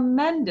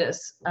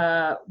tremendous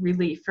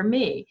relief for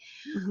me.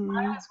 Mm-hmm.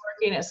 I was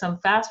working at some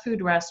fast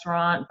food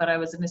restaurant, but I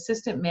was an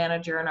assistant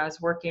manager and I was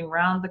working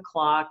round the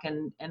clock,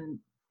 and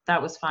that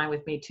was fine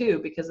with me too,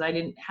 because I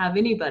didn't have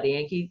anybody.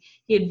 And he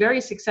had very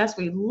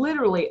successfully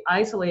literally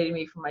isolated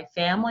me from my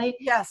family.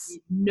 Yes.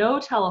 No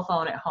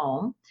telephone at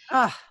home.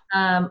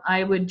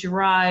 I would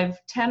drive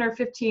 10 or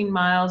 15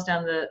 miles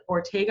down the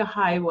Ortega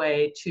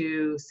Highway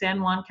to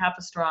San Juan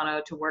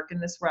Capistrano to work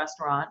in this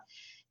restaurant.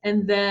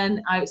 And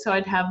then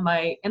I'd have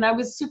and I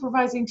was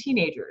supervising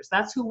teenagers.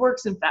 That's who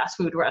works in fast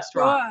food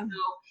restaurants.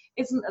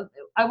 Sure. So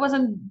I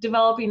wasn't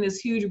developing this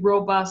huge,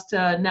 robust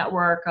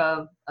network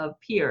of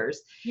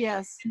peers.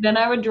 Yes. And then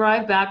I would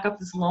drive back up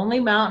this lonely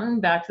mountain,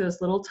 back to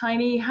this little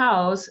tiny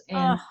house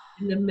in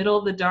the middle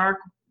of the dark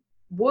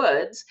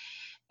woods.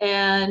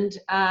 And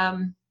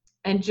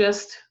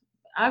just,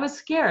 I was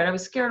scared. I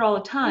was scared all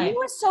the time. You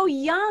were so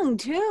young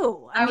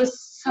too. I was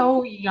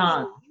so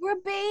young. You were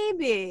a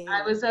baby.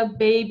 I was a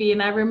baby.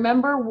 And I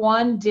remember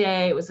one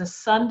day, it was a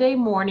Sunday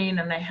morning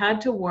and I had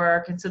to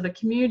work. And so the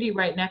community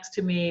right next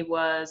to me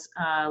was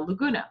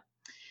Laguna.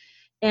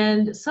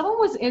 And someone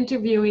was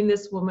interviewing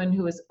this woman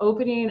who was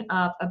opening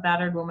up a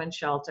battered woman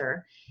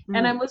shelter.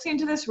 And I'm listening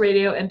to this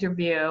radio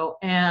interview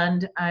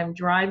and I'm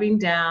driving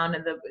down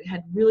and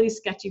had really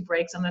sketchy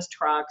brakes on this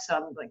truck. So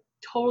I'm like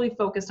totally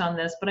focused on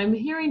this, but I'm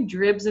hearing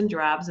dribs and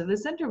drabs of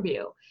this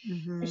interview.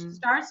 Mm-hmm. And she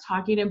starts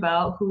talking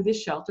about who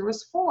this shelter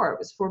was for. It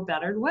was for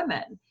battered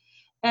women.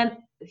 And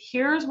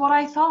here's what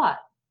I thought.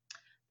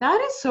 That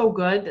is so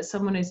good that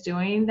someone is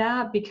doing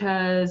that,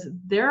 because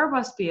there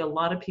must be a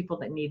lot of people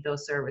that need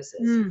those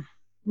services.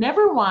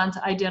 never once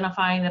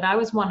identifying that I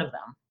was one of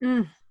them.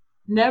 Mm.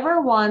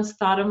 Never once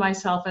thought of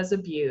myself as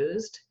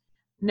abused,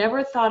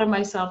 never thought of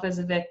myself as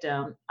a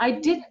victim. I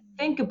didn't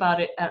think about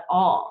it at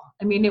all.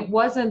 I mean, it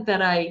wasn't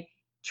that I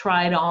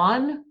tried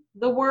on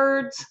the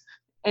words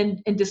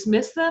and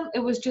dismissed them. It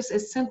was just,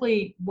 it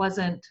simply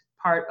wasn't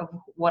part of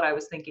what I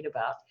was thinking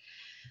about.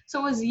 So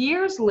it was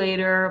years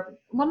later,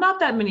 well, not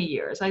that many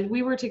years.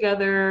 We were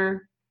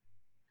together,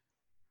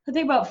 I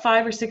think about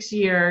 5 or 6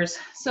 years.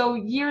 So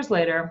years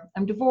later,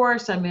 I'm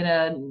divorced. I'm in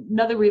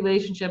another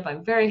relationship.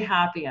 I'm very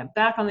happy. I'm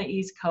back on the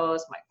East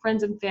Coast. My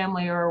friends and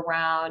family are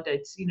around.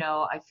 It's, you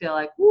know, I feel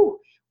like, whoo,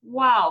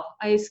 wow,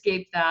 I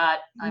escaped that.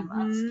 I'm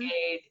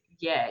unscathed.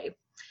 Yay.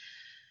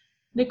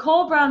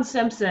 Nicole Brown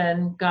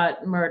Simpson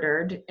got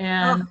murdered,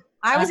 and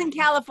I was in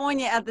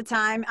California at the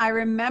time. I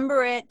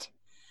remember it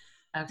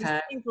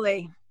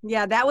distinctly.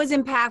 Yeah, that was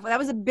impactful. That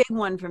was a big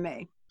one for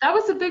me. That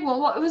was a big one.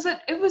 Well,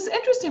 it was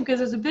interesting because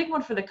it was a big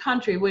one for the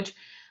country, which,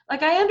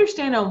 like, I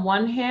understand on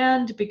one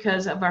hand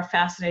because of our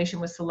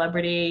fascination with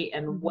celebrity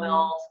and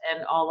wealth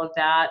and all of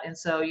that. And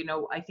so, you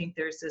know, I think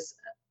there's this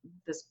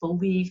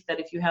belief that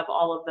if you have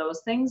all of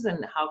those things,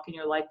 then how can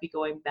your life be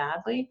going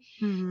badly?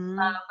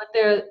 But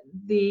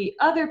the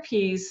other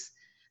piece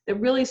that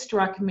really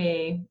struck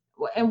me,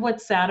 and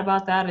what's sad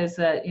about that is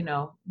that, you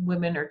know,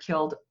 women are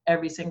killed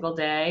every single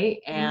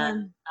day,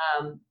 and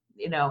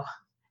you know,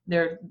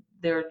 their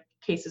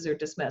cases are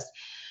dismissed.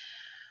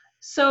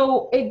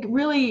 So it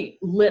really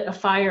lit a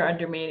fire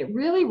under me, and it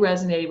really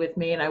resonated with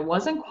me, and I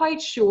wasn't quite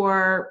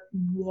sure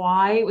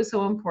why it was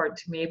so important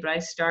to me, but I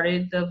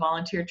started the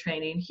volunteer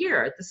training here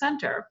at the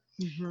center.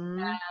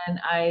 And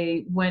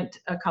I went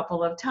a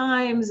couple of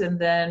times, and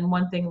then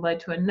one thing led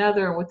to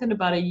another. And within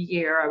about a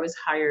year, I was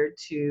hired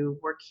to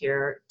work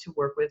here to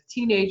work with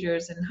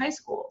teenagers in high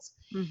schools.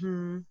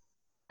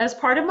 As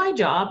part of my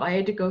job, I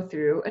had to go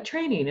through a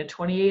training, a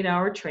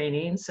 28-hour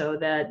training, so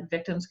that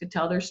victims could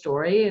tell their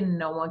story and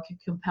no one could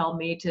compel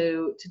me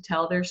to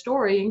tell their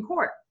story in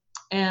court.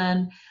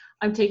 And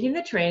I'm taking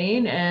the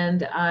training,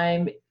 and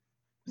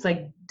it's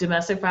like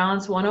domestic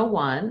violence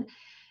 101.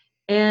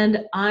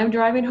 And I'm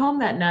driving home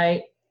that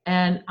night,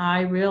 and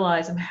I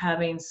realize I'm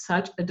having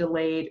such a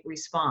delayed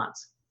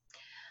response.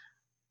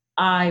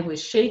 I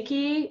was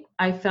shaky.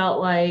 I felt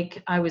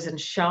like I was in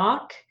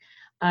shock.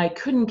 I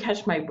couldn't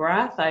catch my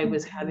breath. I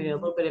was having a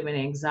little bit of an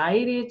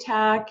anxiety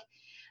attack.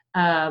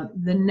 The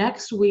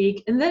next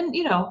week, and then,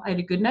 you know, I had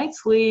a good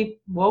night's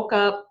sleep, woke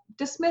up,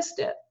 dismissed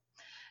it.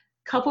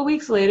 A couple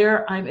weeks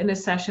later, I'm in a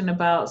session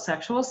about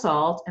sexual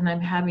assault, and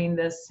I'm having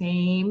the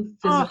same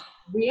physical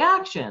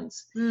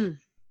reactions.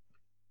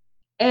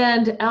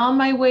 And on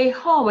my way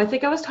home, I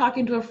think I was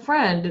talking to a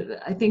friend.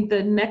 I think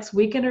the next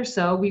weekend or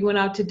so, we went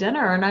out to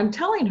dinner, and I'm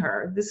telling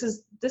her,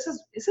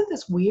 isn't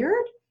this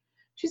weird?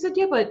 She said,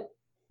 yeah, but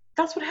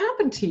that's what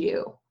happened to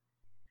you.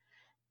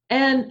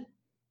 And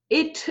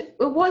it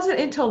wasn't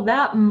until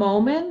that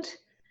moment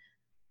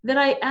that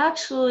I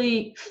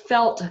actually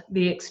felt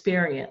the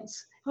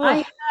experience.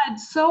 I had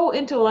so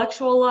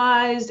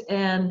intellectualized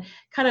and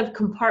kind of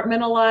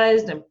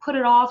compartmentalized and put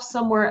it off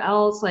somewhere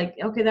else. Like,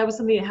 okay, that was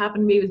something that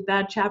happened to me, with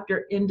bad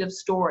chapter, end of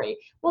story.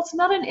 Well, it's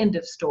not an end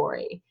of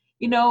story.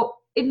 You know,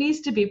 it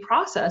needs to be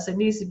processed. It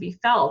needs to be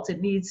felt.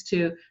 It needs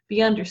to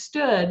be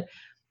understood.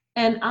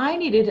 And I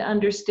needed to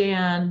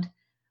understand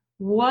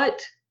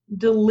what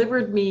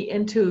delivered me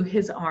into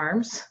his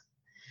arms.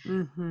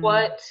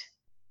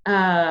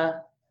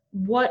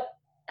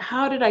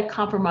 How did I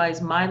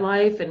compromise my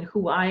life and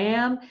who I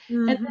am?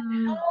 And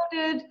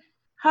then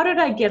how did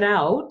I get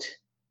out,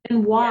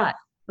 and why?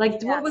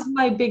 What was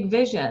my big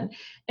vision?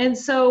 And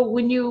so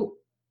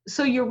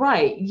so you're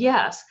right.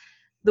 Yes.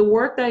 The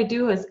work that I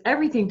do has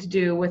everything to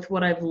do with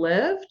what I've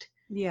lived.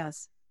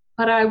 Yes.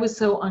 But I was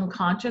so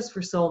unconscious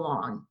for so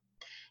long.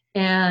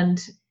 And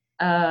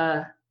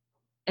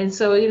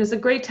so, you know, it's a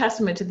great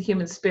testament to the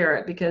human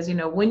spirit, because, you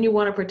know, when you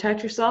want to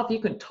protect yourself,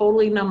 you can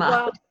totally numb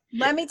out.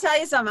 Let me tell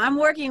you something. I'm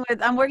working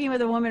with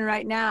a woman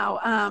right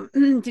now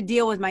to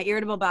deal with my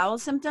irritable bowel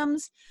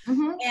symptoms.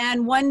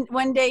 And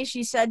one day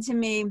she said to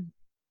me,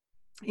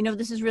 you know,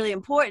 this is really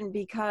important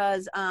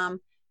because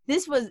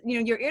this was, you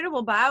know, your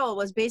irritable bowel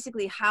was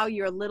basically how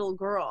your little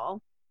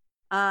girl,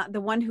 the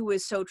one who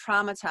was so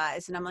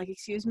traumatized. And I'm like,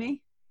 excuse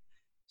me?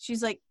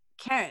 She's like,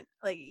 Karen,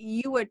 like,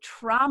 you were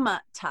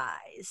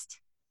traumatized.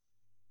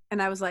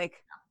 And I was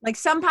like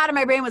some part of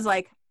my brain was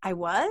like, I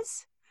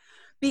was?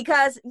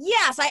 Because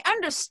yes, I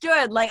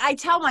understood, like, I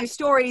tell my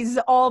stories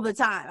all the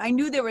time. I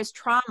knew there was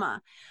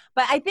trauma,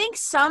 but I think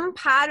some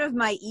part of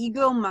my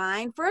ego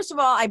mind, first of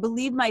all, I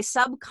believe my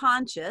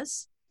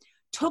subconscious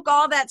took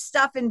all that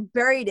stuff and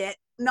buried it,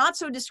 not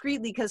so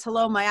discreetly because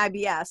hello, my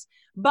IBS,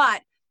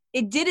 but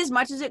it did as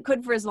much as it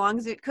could for as long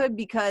as it could,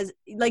 because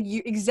like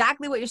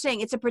exactly what you're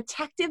saying, it's a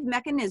protective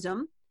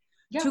mechanism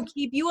to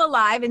keep you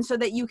alive and so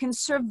that you can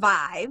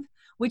survive,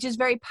 which is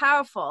very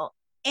powerful.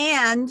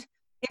 And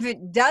if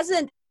it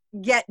doesn't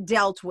get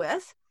dealt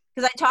with,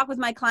 because I talk with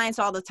my clients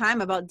all the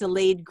time about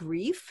delayed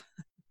grief,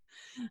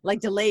 like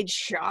delayed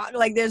shock,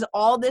 like there's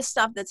all this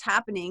stuff that's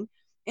happening.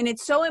 And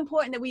it's so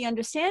important that we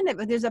understand it,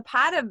 but there's a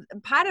part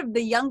of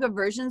the younger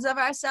versions of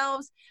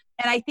ourselves.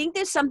 And I think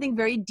there's something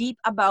very deep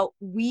about,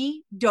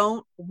 we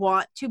don't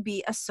want to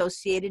be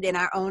associated in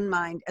our own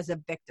mind as a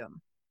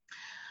victim.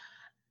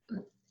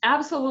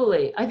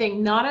 Absolutely. I think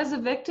not as a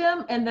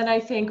victim. And then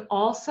I think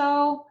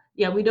also,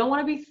 yeah, certainly don't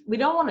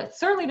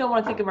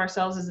want to think of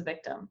ourselves as a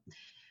victim.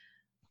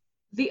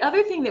 The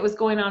other thing that was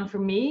going on for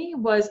me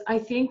was, I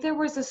think there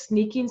was a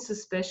sneaking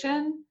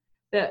suspicion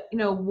that,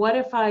 what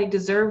if I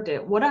deserved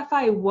it? What if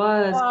I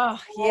was all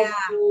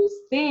those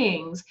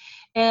things?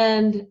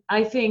 And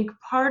I think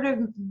part of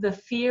the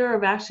fear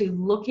of actually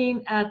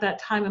looking at that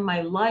time in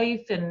my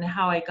life and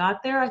how I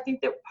got there, I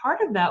think that part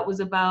of that was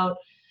about,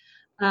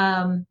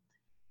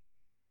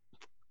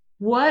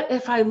 what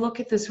if I look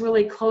at this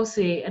really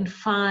closely and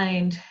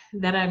find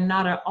that I'm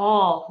not at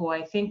all who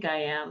I think I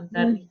am,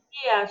 that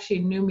he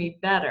actually knew me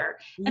better.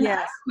 And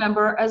I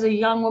remember as a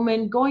young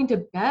woman going to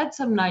bed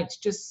some nights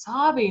just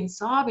sobbing,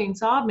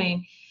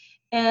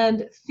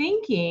 and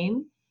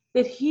thinking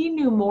that he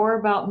knew more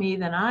about me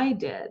than I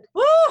did.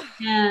 Woo!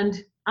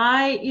 And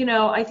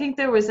I think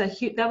that was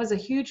a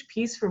huge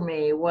piece for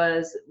me,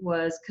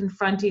 was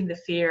confronting the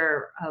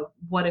fear of,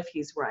 what if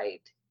he's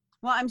right?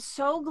 Well, I'm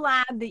so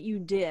glad that you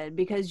did,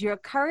 because your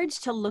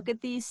courage to look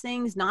at these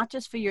things, not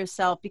just for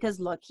yourself, because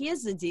look,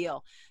 here's the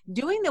deal.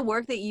 Doing the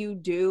work that you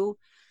do,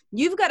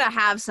 you've got to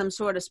have some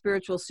sort of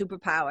spiritual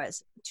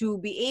superpowers to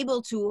be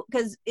able to,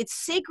 because it's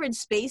sacred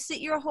space that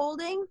you're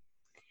holding.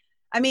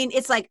 I mean,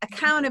 it's like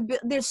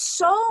accountability. There's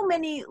so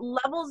many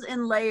levels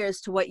and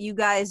layers to what you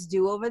guys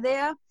do over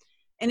there.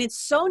 And it's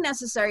so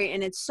necessary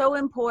and it's so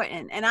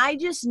important. And I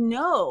just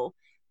know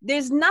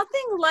there's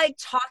nothing like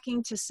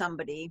talking to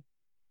somebody.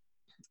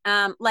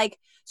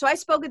 So I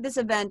spoke at this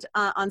event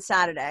on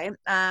Saturday,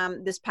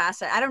 this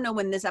past, I don't know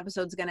when this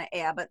episode's going to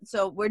air, but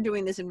so we're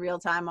doing this in real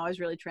time. Always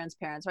really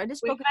transparent. So I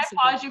just spoke. Can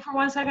I pause you for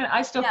 1 second?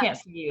 I still can't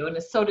see you, and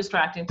it's so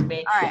distracting to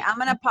me. All right, I'm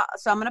going to pause.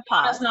 So I'm going to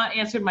pause. Has not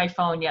answered my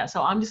phone yet,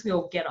 so I'm just going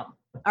to go get them.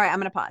 All right, I'm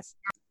going to pause.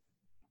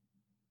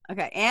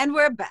 Okay, and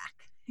we're back.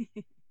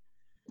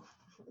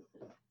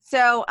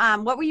 So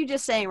what were you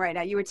just saying right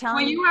now? You were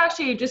telling me. You were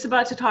actually just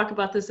about to talk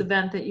about this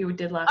event that you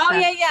did last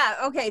night. Saturday.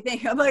 Yeah. Okay,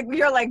 thank you. I'm like,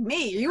 you're like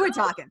me. You were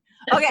talking.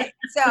 Okay,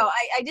 so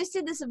I just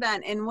did this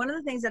event, and one of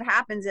the things that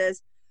happens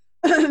is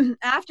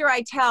after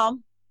I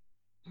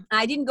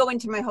didn't go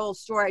into my whole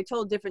story. I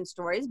told different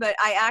stories, but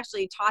I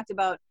actually talked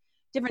about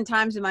different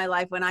times in my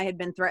life when I had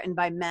been threatened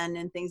by men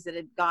and things that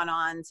had gone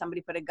on.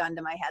 Somebody put a gun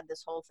to my head,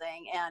 this whole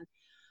thing.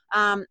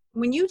 And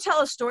when you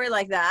tell a story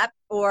like that,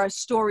 or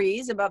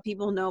stories about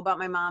people who know about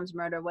my mom's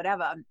murder,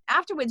 whatever,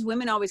 afterwards,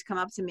 women always come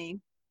up to me,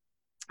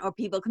 or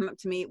people come up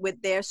to me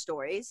with their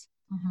stories.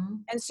 Mm-hmm.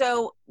 And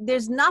so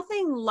there's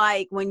nothing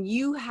like when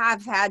you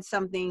have had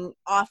something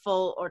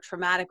awful or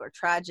traumatic or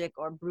tragic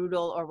or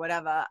brutal or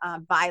whatever,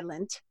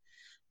 violent,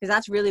 because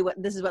that's really what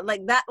this is, what,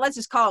 like that, let's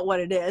just call it what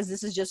it is.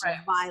 This is just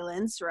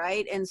violence,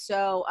 right? And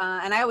so,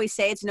 and I always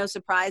say it's no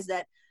surprise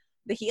that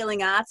the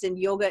healing arts and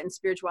yoga and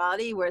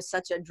spirituality were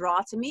such a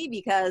draw to me,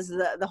 because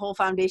the whole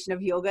foundation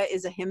of yoga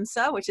is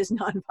ahimsa, which is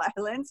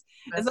nonviolence.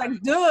 It's like,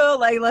 duh,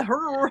 like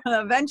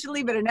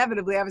eventually, but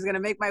inevitably I was going to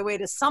make my way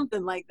to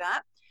something like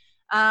that.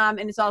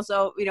 And it's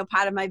also,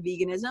 part of my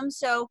veganism.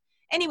 So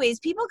anyways,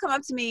 people come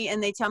up to me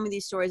and they tell me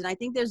these stories. And I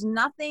think there's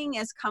nothing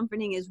as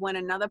comforting as when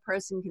another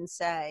person can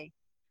say,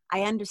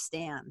 I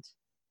understand.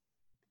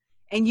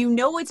 And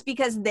it's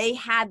because they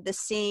had the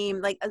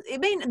same,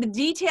 the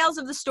details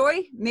of the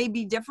story may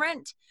be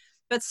different,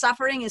 but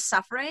suffering is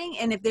suffering.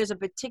 And if there's a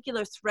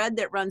particular thread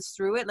that runs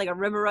through it, like a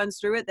river runs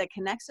through it that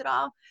connects it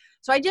all.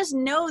 So I just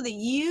know that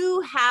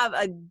you have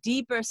a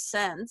deeper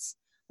sense,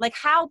 like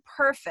how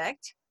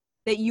perfect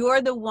that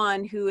you're the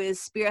one who is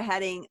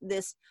spearheading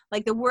this,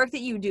 like the work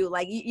that you do,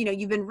 like,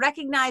 you've been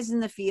recognized in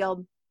the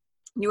field.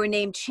 You were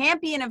named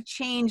Champion of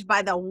Change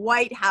by the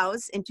White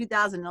House in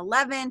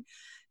 2011.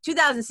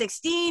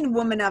 2016,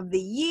 Woman of the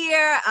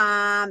Year.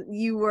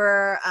 You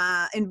were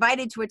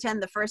invited to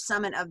attend the first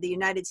summit of the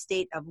United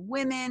States of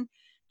Women.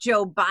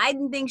 Joe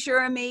Biden thinks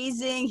you're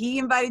amazing. He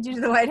invited you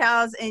to the White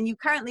House, and you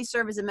currently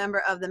serve as a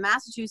member of the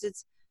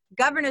Massachusetts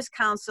Governor's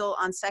Council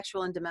on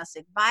Sexual and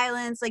Domestic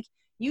Violence. Like,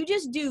 you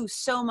just do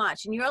so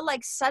much, and you're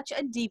like such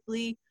a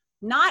deeply,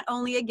 not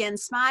only again,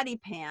 smarty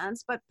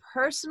pants, but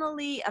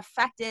personally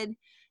affected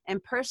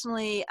and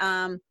personally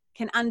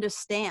can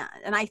understand.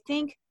 And I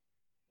think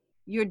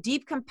your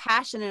deep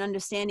compassion and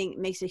understanding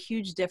makes a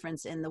huge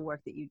difference in the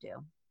work that you do.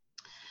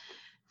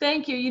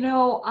 Thank you.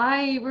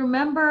 I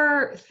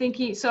remember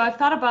thinking, so I've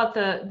thought about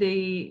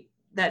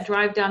that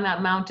drive down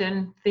that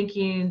mountain,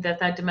 thinking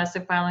that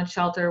domestic violence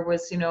shelter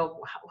was,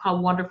 how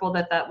wonderful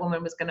that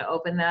woman was going to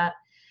open that,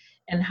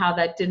 and how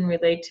that didn't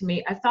relate to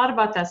me. I've thought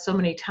about that so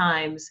many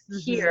times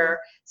here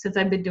since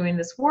I've been doing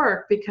this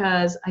work,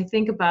 because I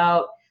think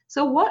about,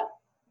 so what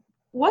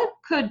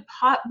could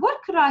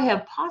I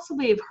have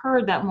possibly have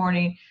heard that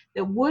morning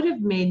that would have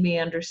made me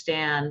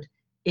understand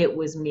it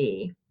was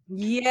me?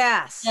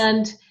 Yes.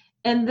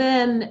 And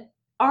then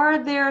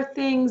are there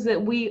things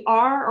that we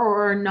are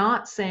or are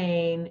not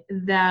saying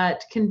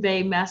that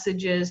convey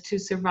messages to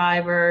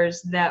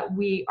survivors that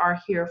we are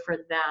here for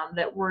them,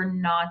 that we're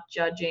not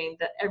judging,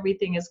 that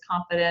everything is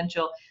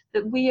confidential,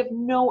 that we have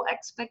no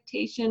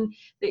expectation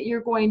that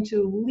you're going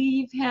to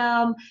leave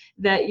him,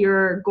 that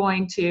you're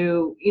going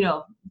to,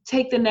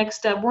 take the next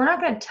step. We're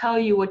not going to tell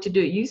you what to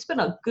do. You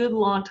spent a good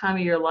long time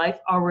of your life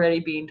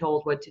already being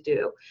told what to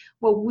do.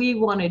 What we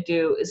want to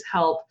do is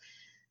help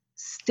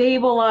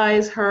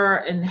stabilize her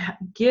and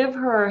give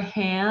her a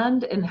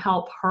hand and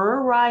help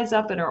her rise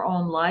up in her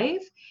own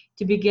life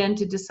to begin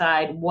to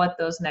decide what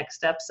those next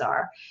steps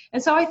are.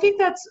 And so I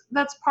think that's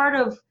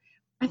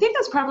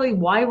probably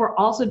why we're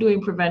also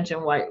doing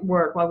prevention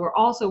work, why we're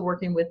also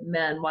working with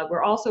men, why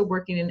we're also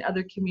working in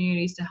other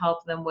communities to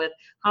help them with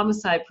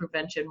homicide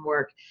prevention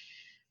work,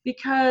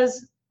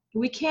 because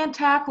we can't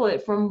tackle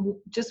it from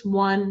just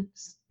one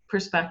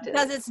perspective.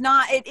 Because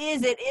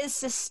it is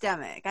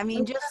systemic. I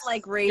mean, just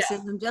like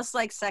racism, just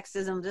like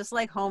sexism, just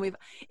like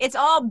it's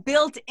all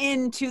built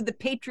into the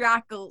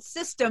patriarchal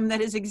system that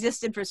has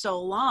existed for so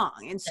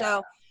long. And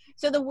so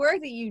the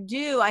work that you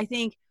do, I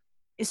think,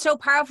 is so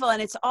powerful.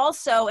 And it's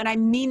also, and I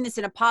mean this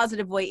in a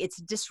positive way, it's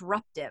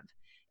disruptive.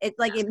 It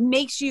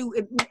makes you,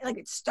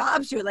 it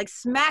stops you, it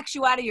smacks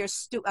you out of your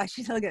I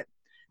should look at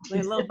a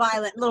little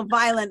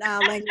violent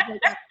language like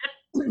that.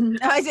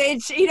 I say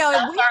it's, that's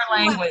our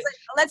language.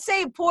 Let's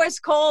say it pours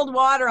cold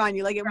water on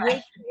you,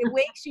 it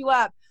wakes you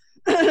up,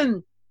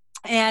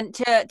 and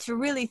to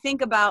really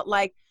think about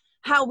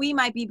how we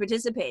might be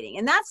participating.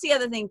 And that's the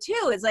other thing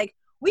too, is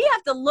we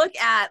have to look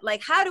at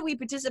how do we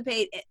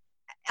participate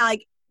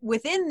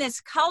within this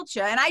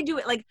culture. And I do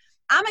it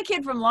I'm a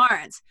kid from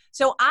Lawrence,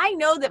 so I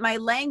know that my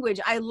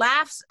language, I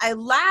laugh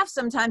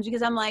sometimes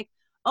because I'm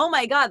oh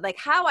my God,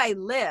 how I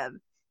live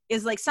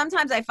is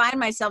sometimes I find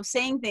myself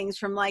saying things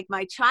from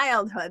my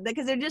childhood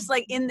because they're just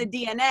in the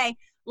DNA.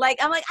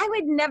 I'm I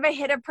would never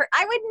hit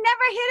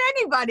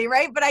anybody,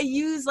 right? But I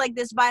use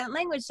this violent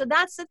language. So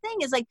that's the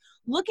thing, is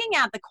looking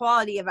at the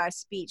quality of our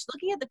speech,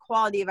 looking at the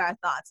quality of our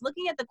thoughts,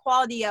 looking at the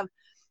quality of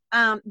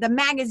the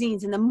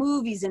magazines and the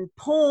movies and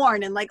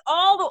porn and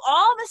all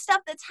the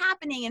stuff that's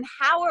happening, and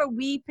how are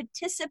we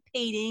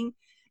participating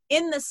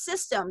in the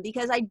system?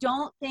 Because I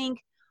don't think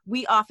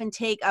we often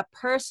take a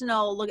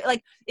personal look.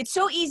 It's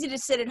so easy to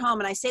sit at home,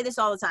 and I say this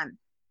all the time.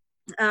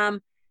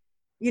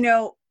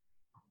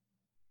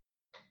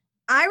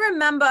 I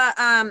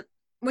remember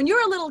when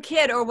you're a little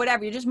kid or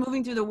whatever, you're just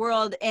moving through the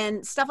world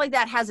and stuff like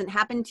that hasn't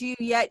happened to you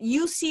yet.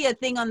 You see a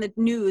thing on the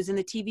news and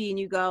the TV and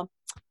you go,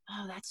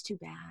 oh, that's too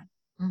bad.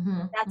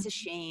 Mm-hmm. That's a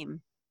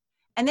shame.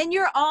 And then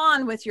you're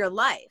on with your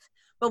life.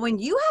 But when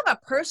you have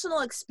a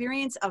personal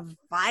experience of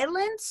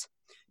violence,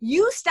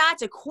 you start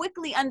to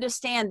quickly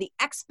understand the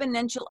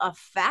exponential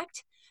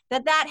effect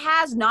that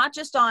has, not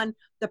just on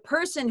the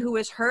person who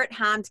is hurt,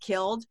 harmed,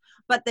 killed,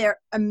 but their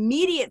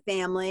immediate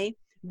family,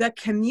 the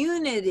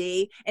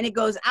community, and it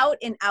goes out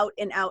and out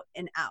and out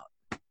and out.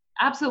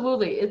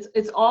 Absolutely.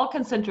 It's all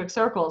concentric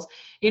circles.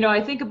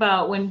 I think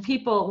about when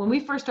we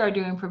first started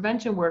doing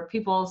prevention work,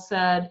 people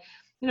said,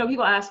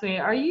 people ask me,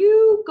 are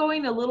you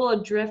going a little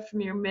adrift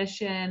from your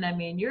mission? I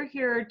mean, you're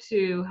here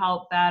to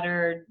help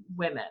battered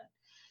women.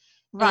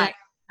 Right.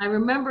 And I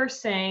remember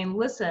saying,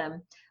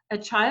 listen, a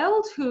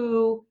child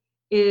who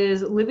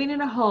is living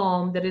in a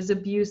home that is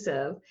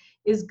abusive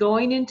is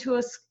going into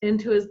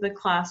the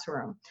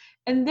classroom,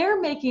 and they're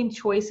making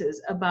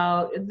choices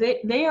about,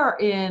 they are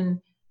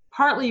in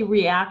partly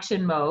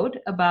reaction mode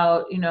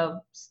about,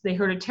 they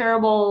heard a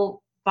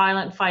terrible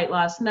violent fight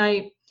last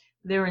night.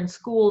 They're in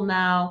school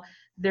now.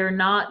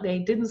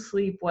 They didn't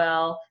sleep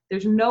well.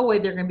 There's no way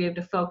they're going to be able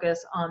to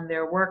focus on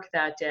their work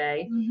that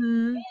day.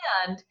 Mm-hmm.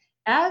 And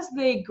as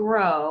they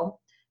grow,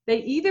 they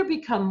either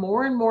become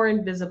more and more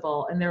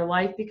invisible and their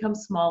life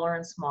becomes smaller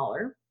and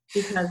smaller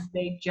because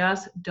they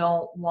just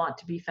don't want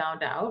to be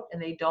found out,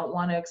 and they don't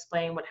want to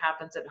explain what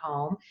happens at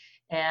home,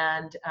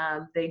 and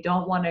they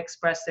don't want to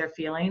express their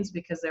feelings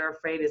because they're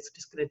afraid it's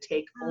just going to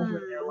take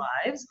over their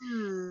lives.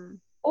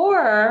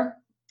 Or,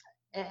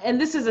 and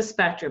this is a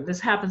spectrum,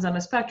 this happens on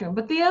a spectrum,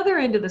 but the other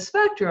end of the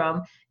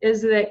spectrum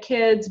is that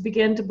kids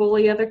begin to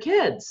bully other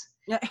kids.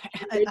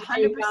 They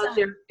take out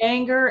their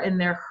anger and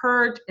their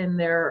hurt and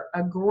their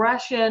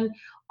aggression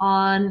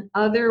on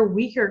other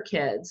weaker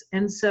kids.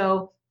 And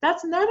so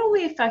that's not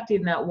only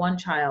affecting that one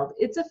child,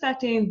 it's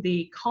affecting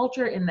the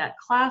culture in that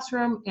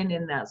classroom and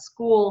in that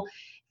school,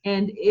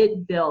 and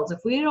it builds. If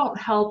we don't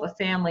help a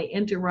family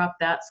interrupt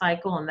that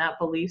cycle and that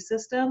belief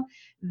system,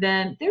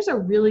 then there's a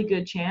really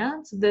good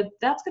chance that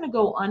that's going to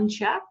go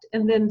unchecked,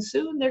 and then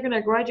soon they're going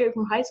to graduate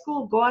from high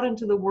school, go out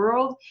into the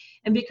world,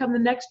 and become the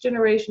next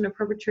generation of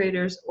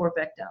perpetrators or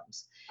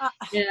victims.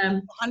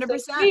 And 100%.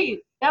 So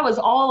me, that was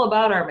all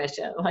about our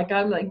mission.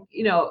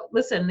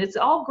 Listen, it's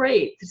all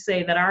great to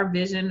say that our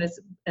vision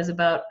is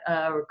about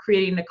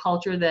creating a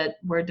culture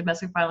where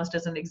domestic violence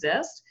doesn't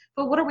exist,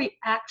 but what are we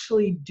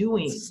actually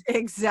doing?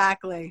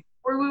 Exactly.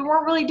 Where we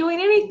weren't really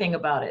doing anything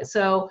about it.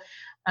 So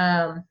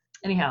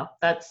anyhow,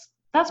 that's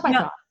my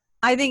thought.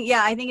 I think,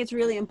 yeah, I think it's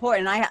really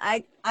important.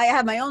 I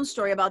have my own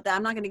story about that.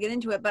 I'm not going to get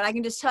into it, but I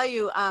can just tell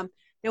you,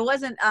 there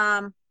wasn't,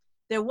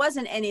 there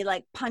wasn't any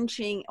like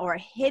punching or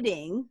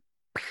hitting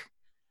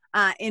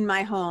in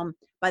my home,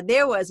 but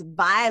there was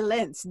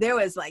violence. There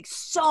was like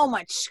so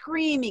much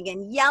screaming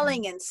and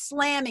yelling and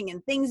slamming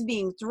and things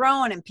being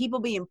thrown and people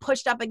being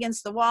pushed up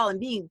against the wall and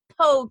being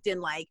poked, and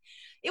like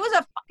it was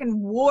a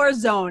fucking war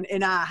zone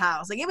in our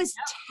house. Like it was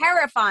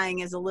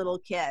terrifying as a little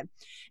kid.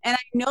 And I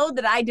know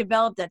that I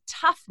developed a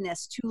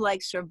toughness to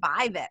like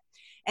survive it.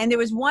 And there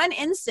was one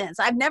instance,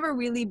 I've never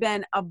really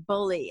been a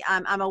bully.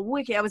 I'm a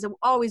wicked, I was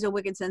always a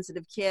wicked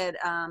sensitive kid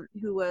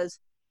who was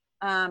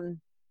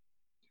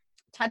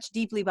touched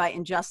deeply by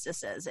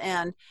injustices.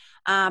 And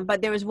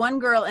but there was one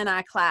girl in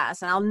our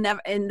class, and I'll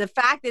never, and the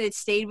fact that it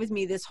stayed with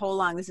me this whole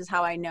long, this is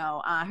how I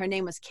know. Her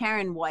name was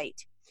Karen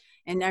White.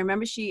 And I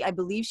remember I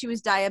believe she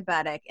was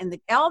diabetic, and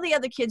all the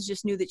other kids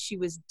just knew that she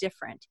was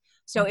different.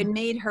 So it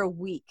made her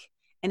weak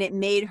and it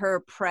made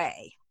her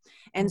prey.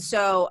 And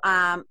so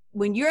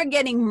when you're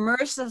getting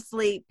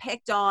mercilessly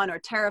picked on or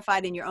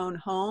terrified in your own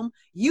home,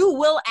 you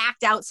will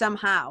act out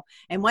somehow.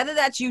 And whether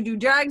that's you do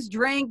drugs,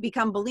 drink,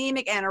 become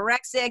bulimic,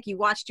 anorexic, you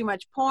watch too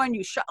much porn,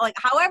 like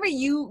however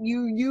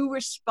you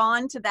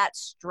respond to that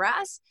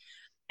stress.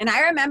 And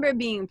I remember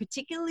being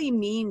particularly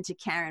mean to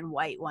Karen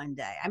White one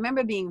day. I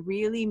remember being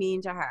really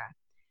mean to her.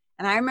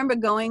 And I remember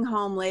going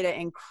home later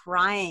and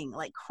crying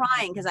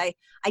because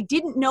I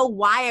didn't know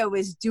why I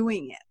was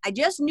doing it. I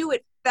just knew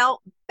it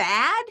felt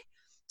bad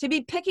to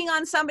be picking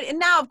on somebody. And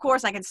now, of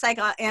course, I can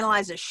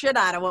psychoanalyze the shit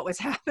out of what was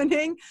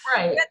happening.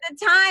 Right. But at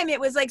the time, it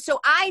was like, so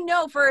I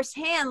know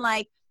firsthand,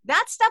 like,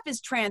 that stuff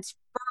is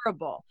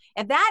transferable.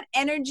 If that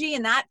energy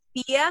and that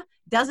fear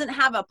doesn't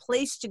have a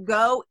place to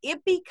go,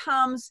 it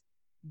becomes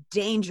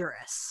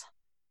dangerous.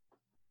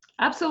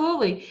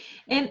 Absolutely.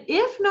 And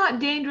if not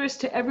dangerous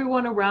to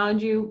everyone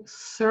around you,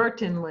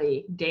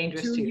 certainly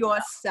dangerous to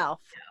yourself.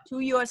 To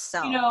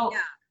yourself. You know,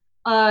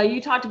 you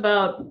talked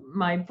about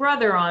my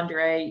brother,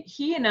 Andre.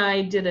 He and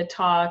I did a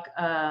talk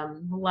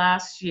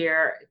last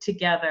year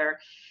together.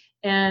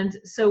 And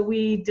so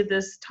we did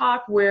this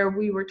talk where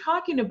we were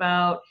talking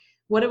about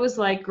what it was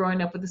like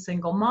growing up with a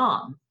single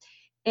mom.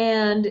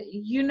 And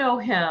you know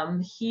him,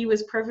 he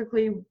was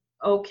perfectly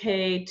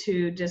okay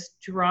to just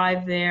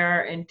drive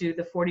there and do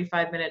the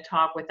 45-minute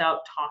talk without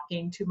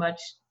talking too much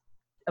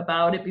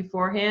about it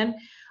beforehand.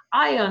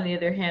 I, on the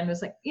other hand,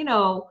 was like, you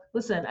know,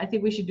 listen, I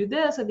think we should do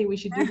this. I think we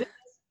should do this.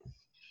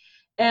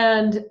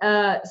 And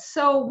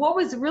so what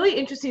was really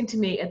interesting to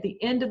me at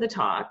the end of the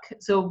talk,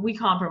 so we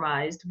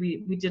compromised,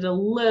 we did a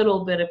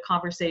little bit of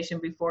conversation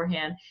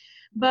beforehand,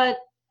 but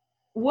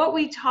what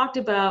we talked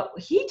about,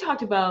 he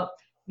talked about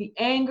the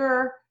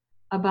anger,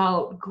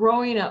 about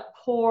growing up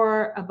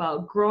poor,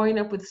 about growing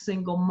up with a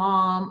single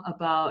mom,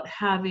 about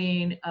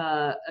having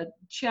a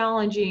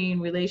challenging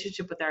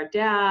relationship with our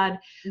dad,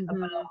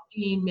 about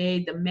being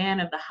made the man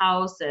of the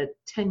house at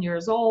 10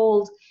 years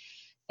old,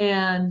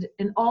 and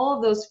all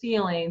of those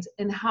feelings,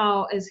 and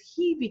how as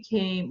he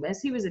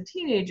was a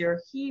teenager,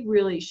 he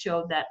really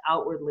showed that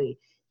outwardly.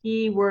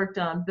 He worked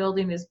on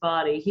building his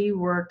body, he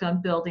worked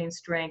on building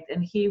strength,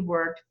 and he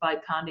worked by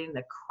pounding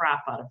the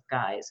crap out of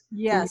guys.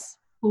 Yes.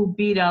 Who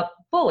beat up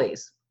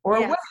bullies or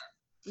women.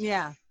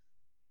 Yeah.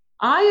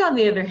 I, on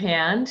the other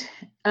hand,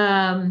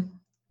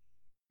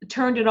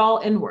 turned it all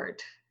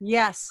inward.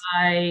 Yes.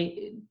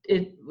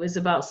 It was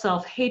about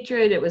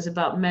self-hatred. It was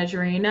about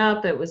measuring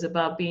up. It was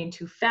about being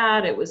too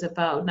fat. It was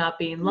about not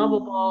being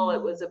lovable.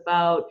 It was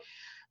about,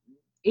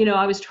 you know,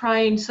 I was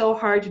trying so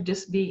hard to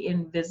just be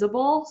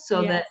invisible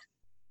so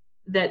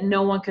that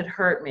no one could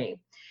hurt me.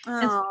 Oh,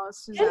 and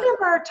so, end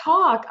of our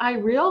talk, I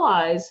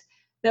realized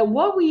that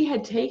what we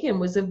had taken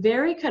was a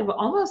very kind of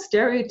almost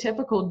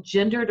stereotypical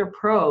gendered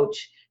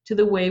approach to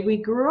the way we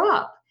grew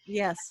up.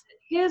 Yes.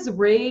 His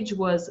rage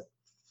was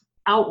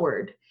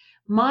outward.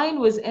 Mine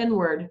was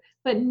inward,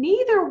 but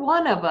neither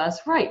one of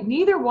us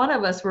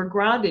were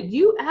grounded.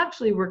 You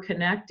actually were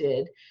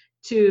connected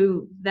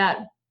to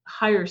that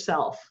higher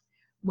self.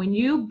 When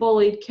you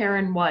bullied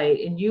Karen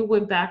White and you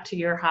went back to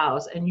your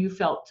house and you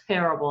felt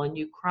terrible and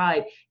you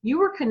cried, you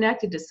were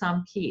connected to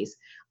some piece.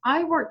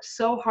 I worked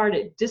so hard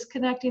at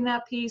disconnecting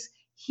that piece.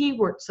 He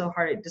worked so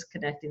hard at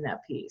disconnecting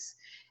that piece.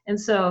 And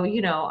so,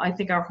 you know, I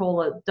think our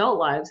whole adult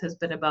lives has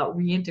been about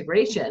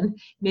reintegration,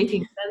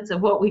 making sense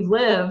of what we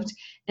lived,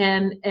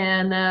 and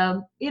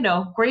you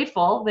know,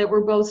 grateful that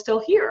we're both still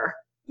here.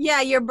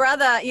 Yeah, your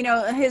brother, you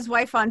know, his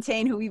wife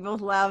Fontaine, who we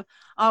both love,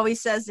 always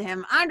says to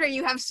him, Andre,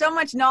 you have so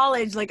much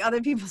knowledge, like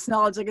other people's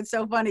knowledge. Like, it's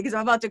so funny because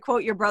I'm about to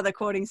quote your brother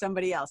quoting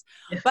somebody else.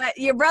 Yeah. But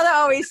your brother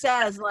always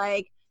says,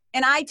 like,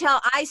 and I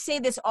say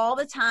this all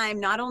the time,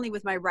 not only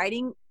with my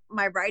writing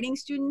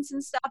students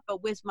and stuff,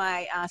 but with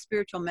my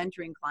spiritual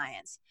mentoring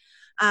clients.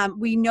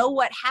 We know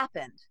what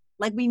happened.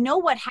 Like, we know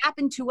what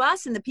happened to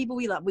us and the people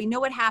we love. We know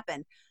what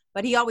happened.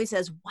 But he always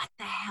says, what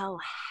the hell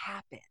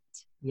happened?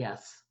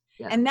 Yes.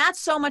 Yes. And that's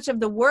so much of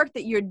the work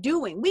that you're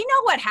doing. We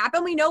know what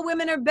happened. We know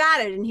women are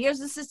battered, and here's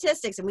the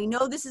statistics, and we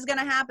know this is going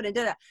to happen. And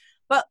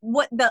But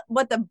what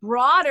the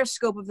broader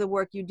scope of the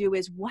work you do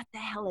is what the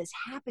hell is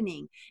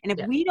happening. And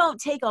if we don't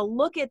take a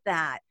look at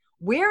that,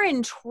 we're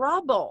in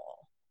trouble.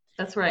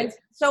 That's right. And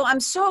so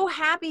I'm so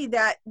happy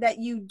that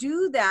you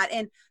do that.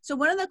 And so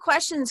one of the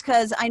questions,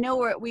 because I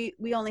know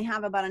we only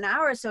have about an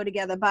hour or so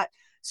together, but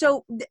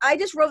so I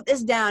just wrote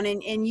this down,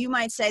 and you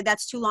might say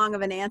that's too long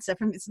of an answer.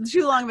 It's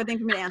too long of a thing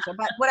for me to answer.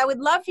 But what I would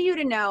love for you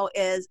to know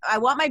is, I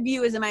want my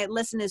viewers and my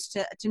listeners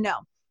to know,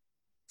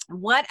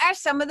 what are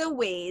some of the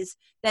ways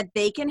that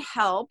they can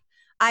help,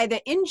 either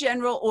in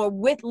general or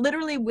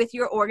literally with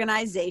your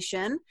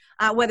organization,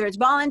 whether it's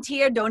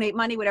volunteer, donate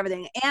money, whatever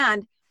thing.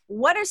 And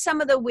what are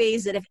some of the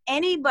ways that if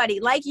anybody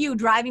like you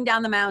driving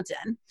down the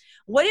mountain,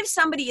 what if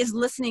somebody is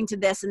listening to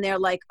this and they're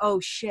like, oh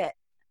shit,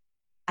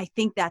 I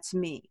think that's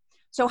me.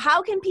 So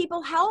how can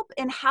people help,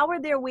 and how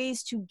are there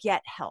ways to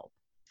get help?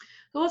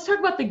 So let's talk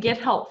about the get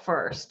help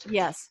first.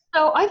 Yes.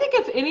 So I think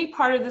if any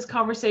part of this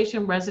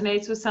conversation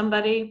resonates with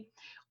somebody,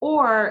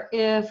 or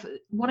if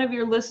one of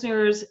your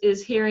listeners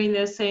is hearing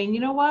this saying,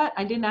 you know what,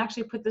 I didn't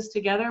actually put this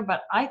together,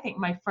 but I think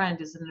my friend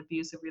is in an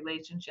abusive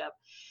relationship.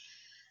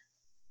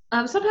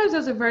 Sometimes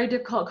those are very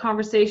difficult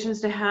conversations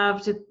to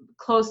have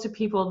close to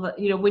people that,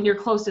 when you're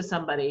close to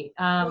somebody.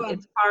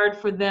 It's hard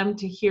for them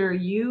to hear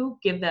you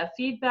give that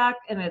feedback,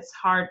 and it's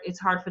hard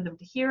for them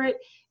to hear it,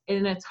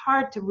 and it's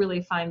hard to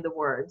really find the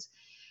words.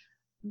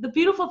 The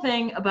beautiful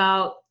thing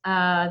about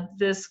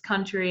this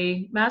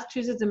country,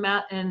 Massachusetts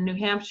and New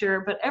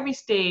Hampshire, but every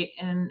state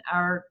in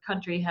our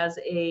country has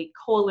a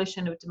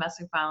coalition of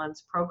domestic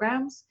violence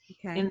programs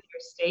in their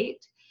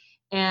state.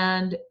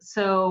 And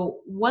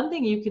so one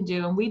thing you can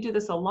do, and we do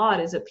this a lot,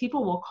 is that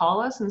people will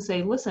call us and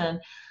say, listen,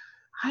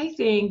 I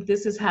think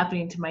this is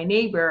happening to my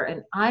neighbor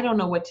and I don't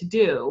know what to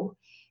do.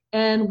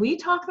 And we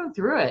talk them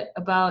through it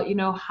about,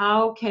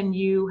 how can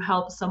you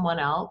help someone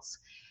else?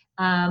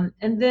 And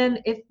then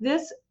if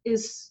this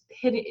is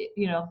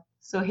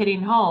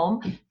hitting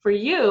home for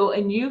you,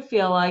 and you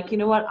feel like, you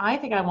know what, I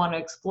think I want to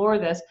explore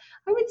this,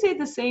 I would say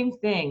the same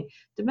thing.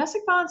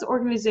 Domestic violence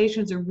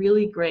organizations are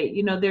really great.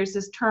 There's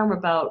this term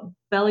about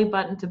belly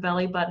button to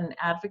belly button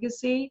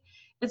advocacy.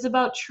 It's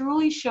about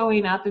truly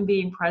showing up and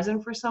being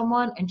present for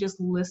someone and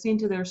just listening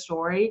to their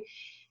story.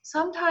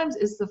 Sometimes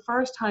it's the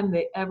first time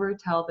they ever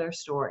tell their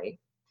story.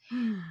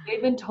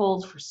 They've been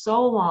told for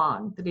so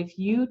long that if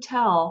you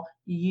tell,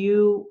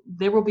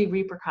 there will be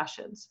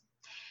repercussions.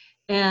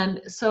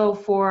 And so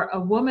for a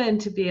woman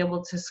to be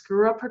able to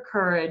screw up her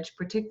courage,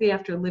 particularly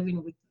after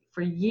living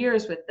for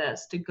years with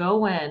this, to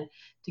go in,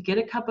 to get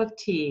a cup of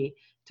tea,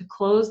 to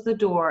close the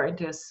door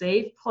into a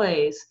safe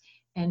place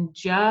and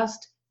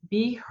just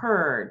be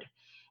heard.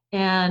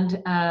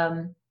 And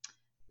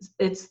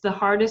it's the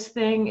hardest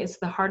thing. It's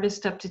the hardest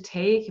step to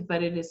take,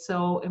 but it is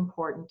so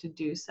important to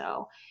do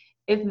so.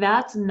 If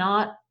that's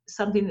not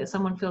something that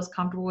someone feels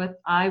comfortable with,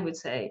 I would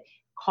say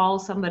call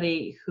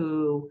somebody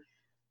who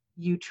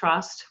you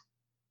trust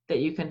that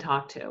you can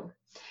talk to.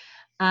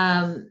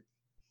 I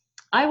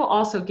will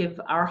also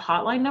give our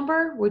hotline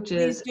number, which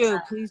is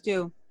Please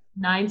do.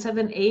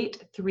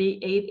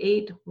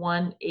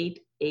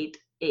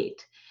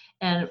 978-388-1888.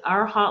 And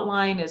our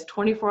hotline is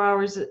 24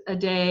 hours a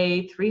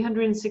day,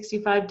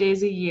 365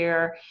 days a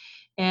year.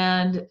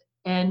 And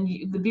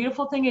the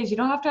beautiful thing is you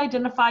don't have to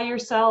identify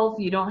yourself.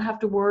 You don't have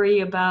to worry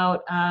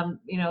about,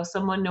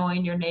 someone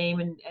knowing your name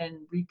and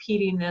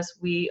repeating this.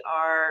 We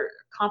are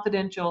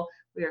confidential.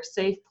 We are a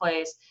safe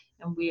place,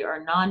 and we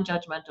are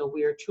non-judgmental.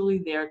 We are truly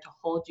there to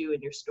hold you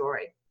in your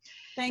story.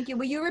 Thank you.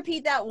 Will you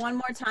repeat that one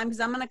more time? Because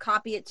I'm going to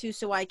copy it too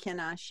so I can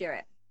share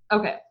it.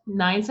 Okay.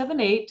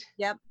 978.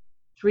 Yep.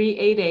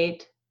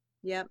 388.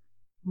 Yep.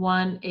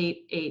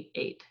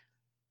 1888.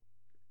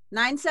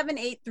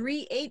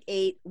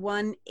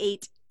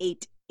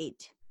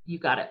 978-388-1888. You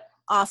got it.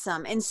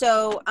 Awesome. And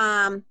so,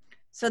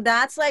 so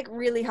that's like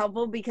really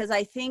helpful, because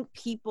I think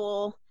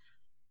people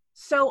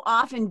so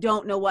often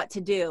don't know what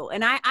to do.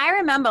 And I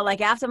remember,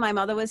 like, after my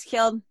mother was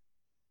killed,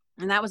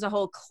 and that was a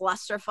whole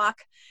clusterfuck.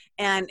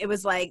 And it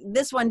was like,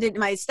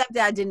 my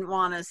stepdad didn't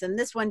want us, and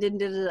this one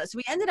didn't. So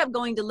we ended up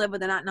going to live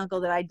with an aunt and uncle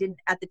that I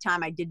at the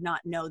time, I did not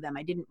know them.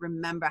 I didn't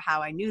remember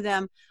how I knew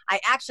them. I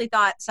actually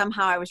thought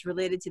somehow I was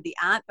related to the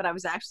aunt, but I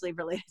was actually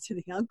related to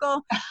the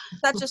uncle.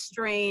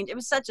 It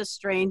was such a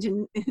strange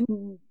and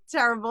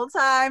terrible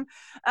time.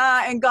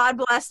 And God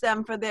bless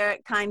them for their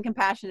kind,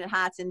 compassionate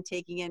hearts in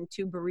taking in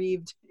two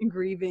bereaved and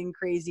grieving,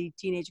 crazy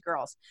teenage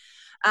girls.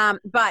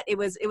 But it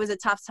was a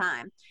tough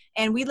time.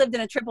 And we lived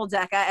in a triple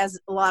decker, as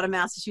a lot of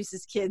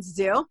Massachusetts kids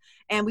do.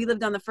 And we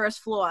lived on the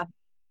first floor.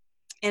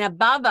 And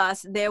above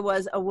us, there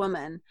was a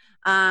woman.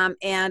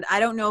 And I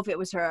don't know if it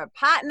was her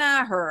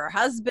partner, her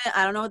husband.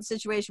 I don't know what the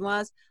situation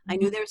was. I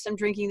knew there was some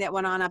drinking that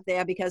went on up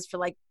there, because for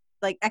like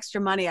extra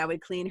money, I would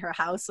clean her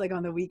house like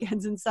on the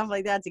weekends and stuff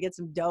like that to get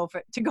some dough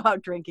to go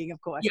out drinking, of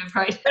course. Yeah,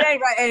 right. But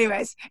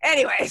anyways,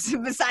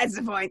 besides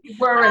the point.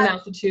 We're in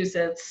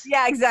Massachusetts.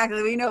 Yeah,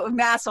 exactly. We know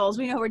massholes.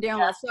 We know we're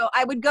dealing with. So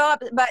I would go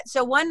up,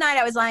 so one night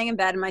I was lying in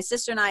bed, and my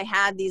sister and I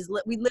had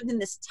we lived in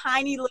this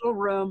tiny little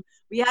room.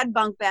 We had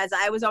bunk beds.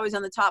 I was always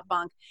on the top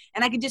bunk,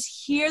 and I could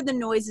just hear the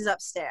noises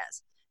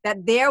upstairs.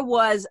 that there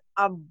was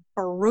a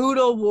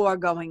brutal war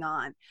going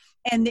on.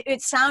 And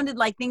it sounded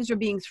like things were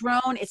being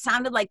thrown. It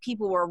sounded like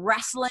people were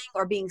wrestling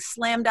or being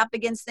slammed up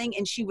against things.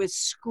 And she was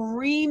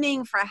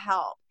screaming for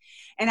help.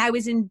 And I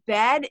was in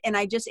bed and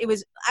I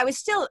was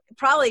still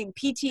probably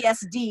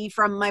PTSD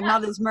from my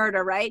mother's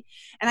murder, right?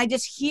 And I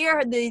just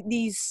hear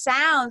these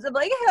sounds of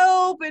like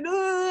help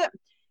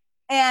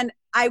and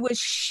I was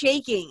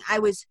shaking. I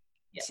was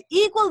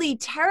equally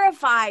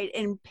terrified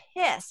and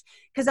pissed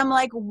because I'm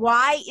like,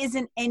 why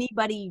isn't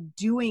anybody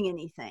doing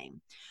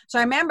anything? So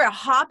I remember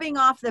hopping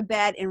off the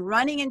bed and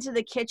running into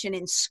the kitchen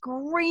and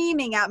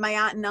screaming at my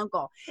aunt and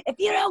uncle, if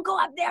you don't go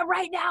up there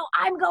right now,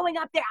 I'm going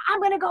up there. I'm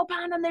going to go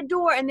pound on their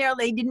door. And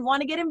they didn't want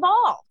to get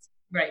involved.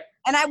 Right.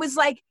 And I was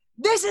like,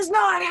 this is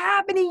not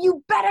happening.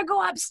 You better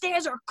go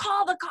upstairs or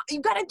call the call. You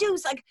got to do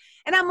like,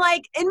 and I'm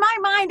like, in my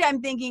mind,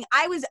 I'm thinking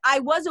I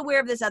was aware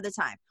of this at the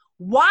time.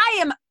 Why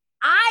am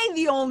I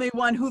the only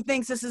one who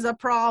thinks this is a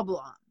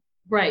problem?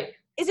 Right.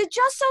 Is it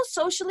just so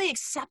socially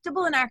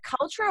acceptable in our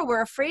culture or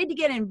we're afraid to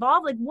get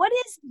involved? Like, what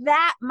is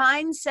that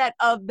mindset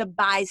of the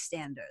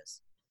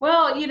bystanders?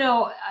 Well,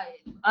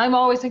 I'm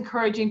always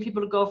encouraging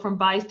people to go from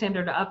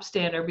bystander to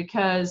upstander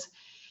because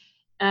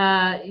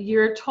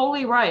you're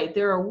totally right.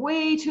 There are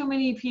way too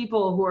many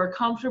people who are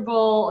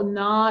comfortable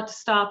not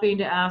stopping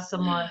to ask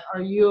someone,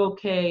 are you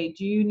okay?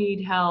 Do you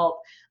need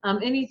help?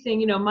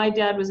 Anything, my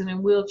dad was in a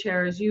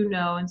wheelchair, as you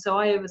know, and so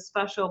I have a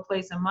special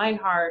place in my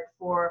heart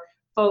for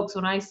folks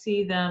when I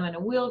see them in a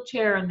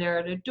wheelchair and they're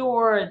at a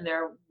door and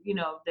they're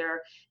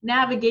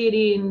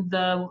navigating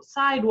the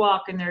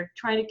sidewalk and they're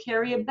trying to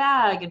carry a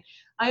bag. And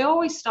I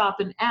always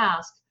stop and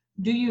ask,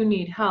 do you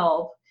need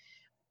help?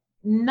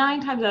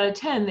 9 times out of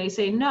 10, they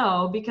say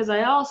no, because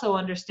I also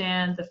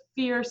understand the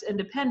fierce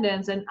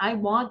independence and I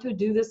want to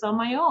do this on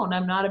my own.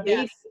 I'm not a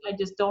baby. Yes. I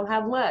just don't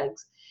have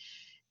legs.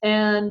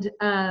 And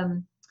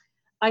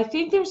I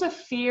think there's a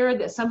fear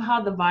that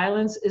somehow the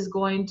violence is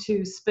going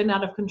to spin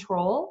out of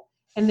control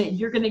and that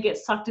you're going to get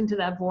sucked into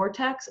that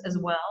vortex as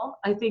well.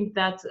 I think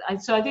I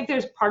think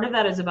there's part of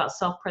that is about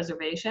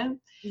self-preservation.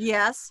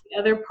 Yes. The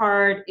other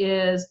part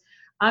is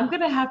I'm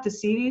going to have to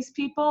see these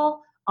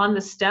people on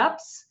the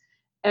steps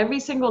every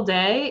single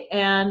day,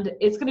 and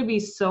it's going to be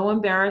so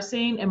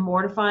embarrassing and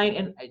mortifying,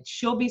 and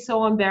she'll be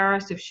so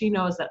embarrassed if she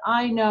knows that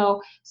I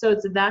know. So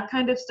it's that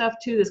kind of stuff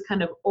too, this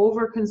kind of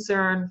over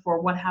concern for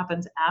what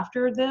happens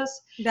after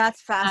this.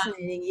 That's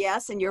fascinating.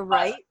 Yes, and you're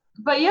right.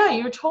 But yeah,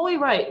 you're totally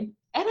right.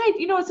 And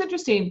it's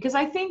interesting because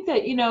I think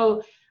that,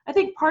 I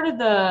think part of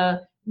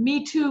the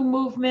Me Too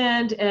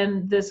movement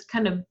and this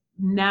kind of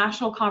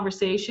national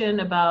conversation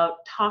about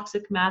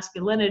toxic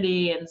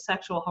masculinity and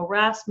sexual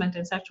harassment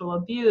and sexual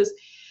abuse,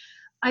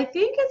 I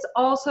think it's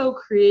also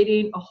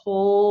creating a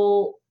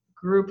whole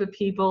group of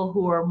people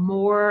who are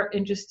more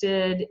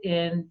interested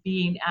in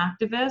being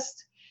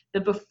activists,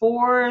 that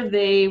before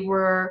they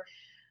were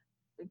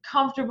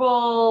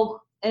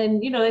comfortable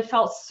and, they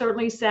felt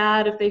certainly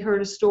sad if they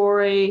heard a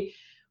story,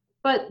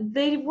 but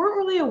they weren't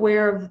really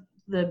aware of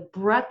the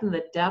breadth and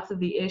the depth of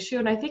the issue.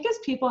 And I think as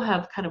people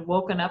have kind of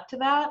woken up to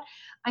that,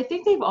 I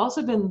think they've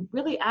also been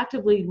really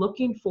actively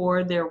looking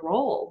for their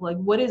role. Like,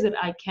 what is it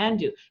I can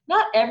do?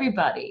 Not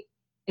everybody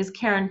is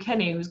Karen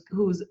Kenney,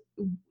 who's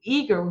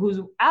eager, who's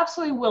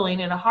absolutely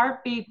willing in a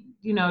heartbeat,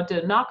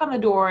 to knock on the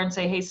door and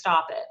say, hey,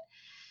 stop it.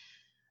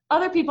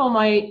 Other people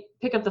might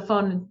pick up the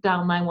phone and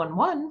dial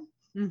 911.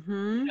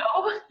 Mm-hmm.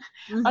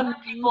 Mm-hmm. Other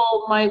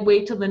people might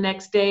wait till the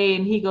next day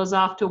and he goes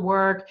off to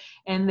work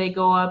and they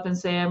go up and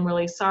say, I'm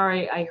really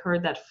sorry, I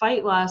heard that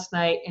fight last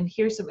night and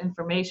here's some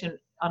information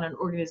on an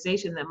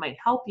organization that might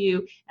help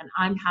you, and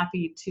I'm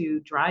happy to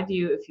drive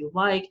you if you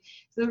like.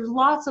 So there's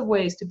lots of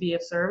ways to be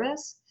of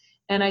service.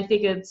 And I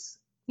think it's,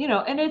 you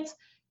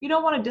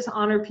don't want to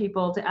dishonor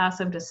people to ask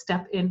them to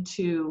step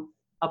into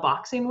a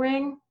boxing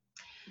ring.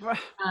 But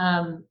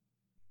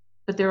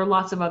there are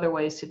lots of other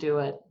ways to do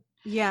it.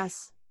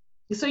 Yes.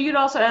 So you'd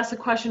also ask a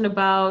question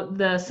about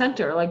the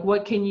center, like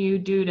what can you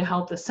do to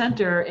help the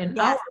center in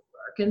our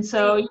work? And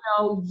so,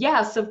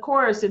 yes, of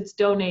course, it's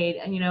donate.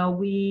 And,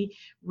 we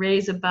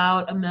raise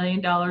about $1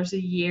 million a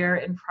year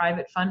in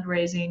private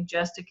fundraising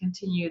just to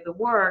continue the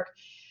work.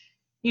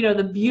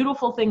 The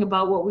beautiful thing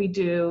about what we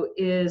do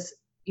is,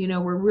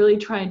 we're really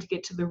trying to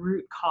get to the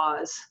root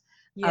cause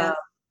of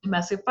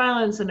domestic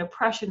violence and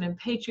oppression and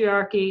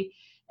patriarchy.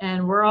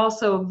 And we're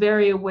also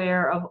very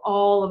aware of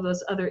all of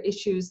those other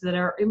issues that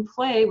are in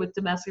play with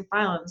domestic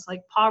violence, like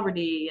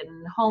poverty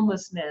and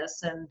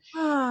homelessness and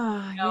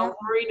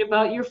worrying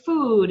about your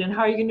food and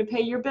how are you going to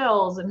pay your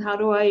bills and how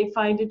do I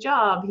find a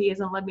job? He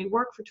hasn't let me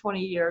work for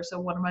 20 years, so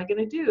what am I going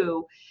to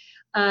do?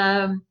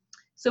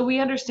 So we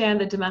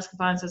understand that domestic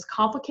violence is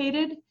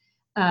complicated.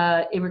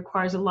 It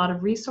requires a lot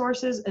of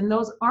resources, and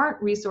those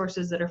aren't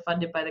resources that are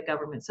funded by the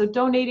government. So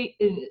donating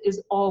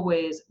is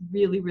always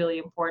really, really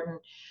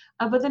important.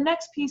 But the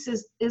next piece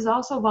is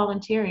also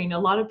volunteering. A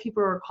lot of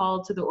people are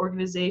called to the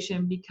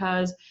organization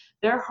because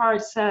their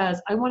heart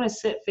says, I want to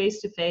sit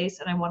face to face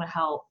and I want to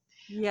help.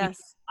 Yes.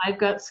 I've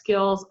got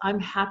skills. I'm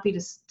happy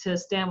to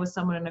stand with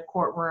someone in a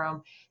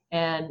courtroom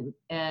and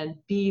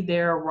be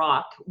their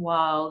rock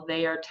while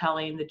they are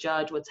telling the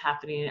judge what's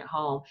happening at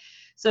home.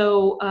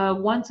 So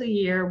once a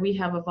year we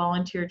have a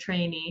volunteer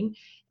training,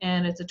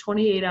 and it's a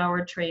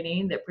 28-hour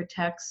training that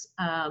protects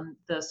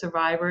the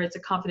survivor. It's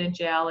a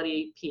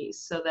confidentiality piece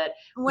so that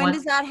When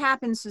does that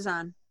happen,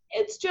 Suzanne?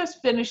 it's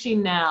just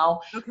finishing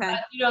now. Okay.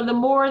 But, the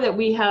more that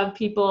we have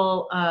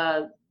people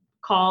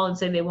call and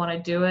say they want to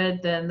do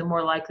it, then the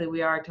more likely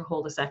we are to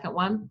hold a second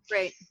one.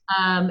 Great.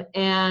 And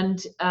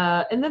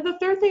then the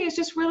third thing is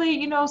just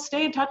really,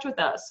 stay in touch with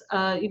us.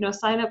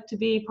 Sign up to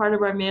be part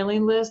of our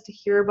mailing list to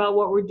hear about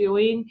what we're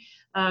doing.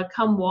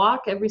 Come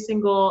walk every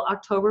single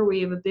October.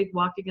 We have a big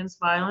walk against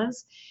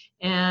violence,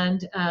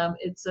 and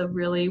it's a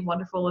really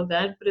wonderful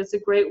event. But it's a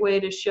great way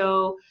to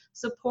show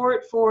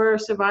support for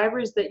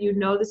survivors that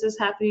this is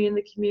happening in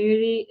the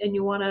community, and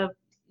you want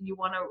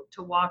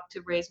to walk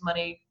to raise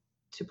money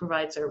to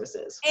provide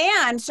services.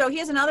 And so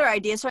here's another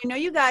idea. So I know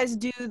you guys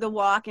do the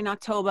walk in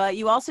October.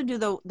 You also do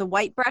the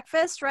white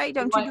breakfast, right?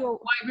 Don't you do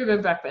white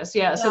ribbon breakfast?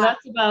 Yeah. So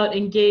that's about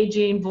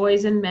engaging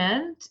boys and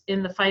men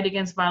in the fight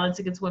against violence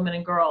against women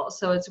and girls.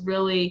 So it's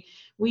really,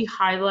 we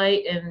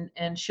highlight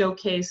and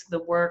showcase the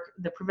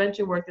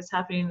prevention work that's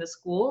happening in the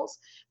schools,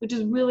 which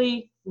is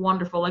really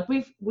wonderful. Like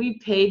we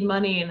paid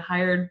money and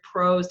hired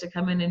pros to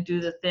come in and do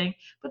the thing.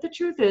 But the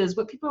truth is,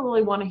 what people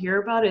really want to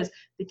hear about is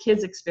the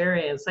kids'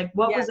 experience. Like,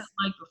 what was it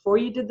like before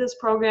you did this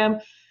program?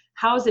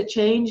 How has it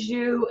changed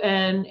you?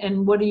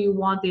 And what do you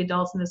want the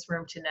adults in this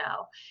room to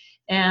know?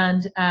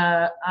 And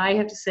I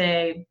have to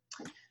say,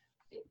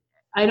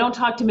 I don't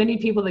talk to many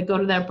people that go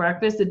to that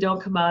breakfast that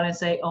don't come out and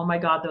say, oh my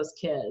God, those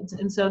kids.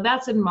 And so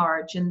that's in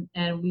March. And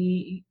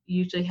we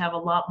usually have a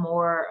lot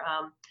more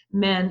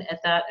men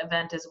at that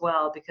event as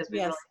well, because we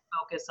really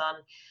focus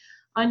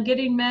on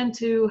getting men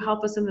to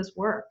help us in this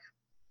work.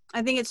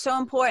 I think it's so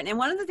important. And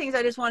one of the things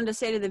I just wanted to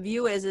say to the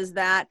viewers is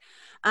that,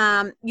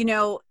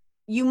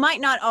 you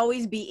might not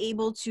always be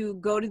able to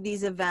go to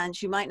these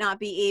events. You might not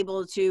be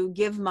able to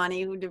give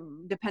money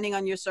depending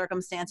on your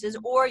circumstances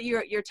or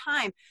your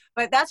time.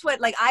 But that's what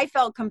I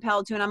felt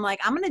compelled to. And I'm like,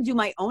 I'm going to do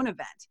my own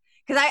event.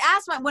 Because I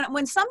asked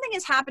when something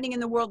is happening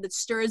in the world that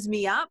stirs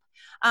me up,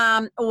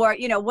 or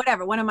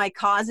whatever, one of my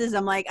causes,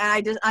 I'm like,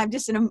 I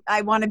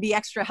want to be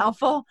extra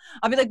helpful.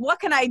 I'll be like, what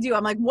can I do?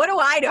 I'm like, what do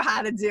I know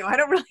how to do? I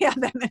don't really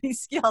have that many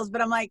skills, but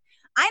I'm like,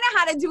 I know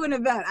how to do an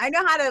event. I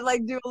know how to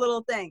do a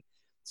little thing.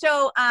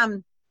 So,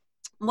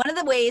 one of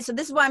the ways, so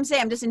this is what I'm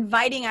saying, I'm just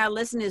inviting our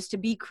listeners to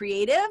be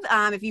creative.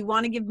 If you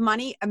want to give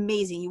money,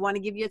 amazing. You want to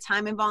give your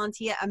time and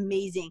volunteer,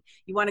 amazing.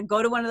 You want to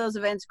go to one of those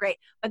events, great.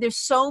 But there's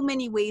so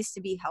many ways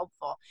to be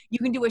helpful. You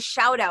can do a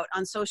shout out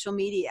on social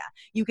media.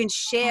 You can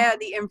share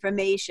the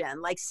information,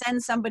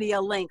 send somebody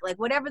a link,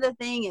 whatever the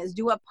thing is,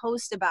 do a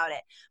post about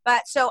it.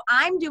 But so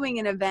I'm doing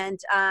an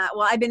event.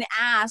 I've been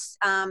asked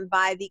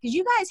because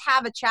you guys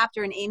have a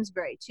chapter in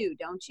Amesbury too,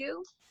 don't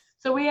you?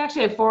 So we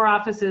actually have 4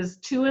 offices,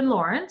 2 in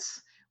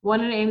Lawrence,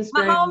 1 in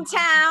Amesbury. My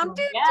hometown.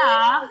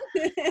 Yeah.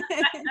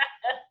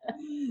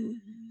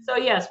 So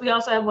yes, we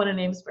also have 1 in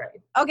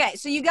Amesbury. Okay,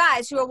 so you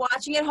guys who are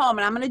watching at home,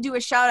 and I'm going to do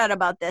a shout out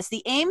about this.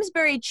 The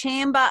Amesbury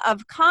Chamber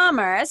of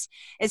Commerce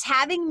is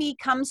having me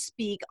come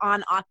speak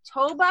on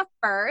October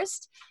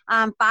 1st,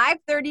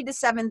 5:30 to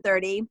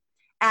 7:30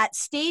 at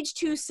Stage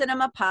 2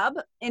 Cinema Pub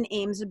in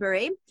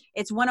Amesbury.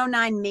 It's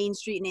 109 Main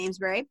Street in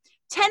Amesbury.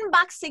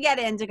 $10 to get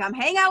in, to come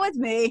hang out with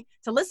me,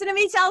 to listen to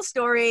me tell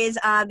stories.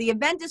 The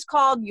event is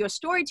called Your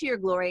Story to Your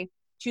Glory,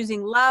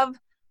 Choosing Love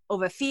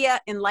Over Fear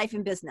in Life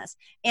and Business.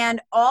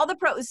 And all the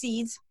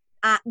proceeds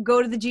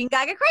go to the Gene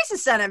Geiger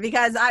Crisis Center,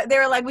 because they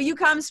were like, will you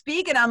come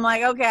speak? And I'm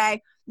like,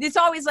 okay. It's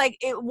always like,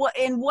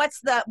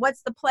 what's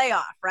the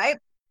playoff, right?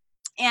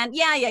 And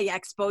yeah,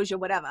 exposure,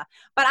 whatever.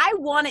 But I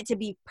want it to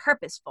be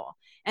purposeful.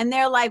 And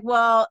they're like,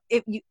 well,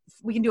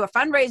 we can do a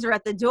fundraiser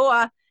at the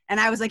door. And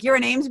I was like, you're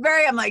in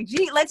Amesbury? I'm like,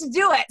 gee, let's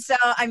do it. So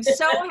I'm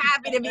so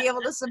happy to be able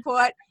to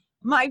support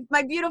my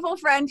beautiful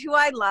friend who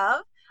I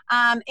love.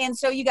 And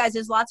so you guys,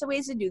 there's lots of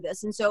ways to do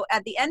this. And so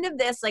at the end of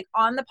this,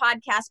 on the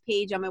podcast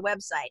page on my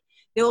website,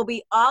 there will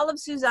be all of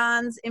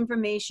Suzanne's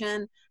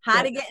information,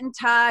 how to get in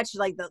touch,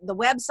 the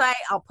website.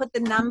 I'll put the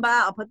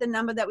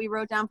number that we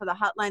wrote down for the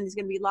hotline. There's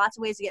going to be lots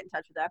of ways to get in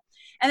touch with her.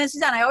 And then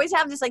Suzanne, I always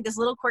have this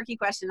little quirky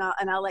question,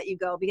 and I'll let you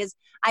go, because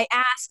I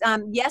asked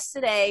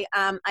yesterday,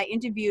 I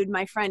interviewed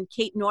my friend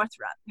Kate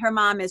Northrup. Her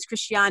mom is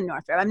Christiane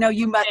Northrup. I know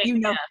you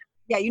know.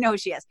 Yeah, you know who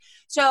she is.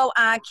 So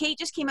Kate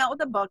just came out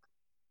with a book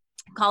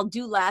called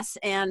Do Less.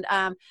 And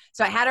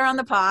so I had her on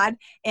the pod,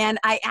 and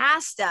I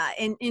asked her,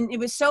 and it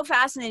was so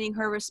fascinating,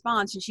 her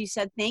response. And she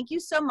said, thank you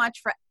so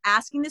much for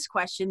asking this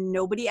question.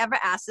 Nobody ever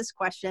asked this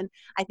question.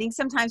 I think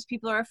sometimes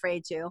people are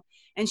afraid to.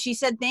 And she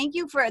said, thank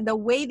you for the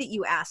way that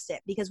you asked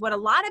it, because what a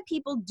lot of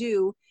people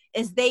do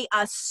is they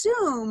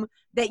assume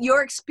that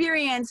your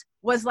experience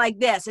was like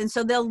this. And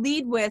so they'll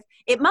lead with,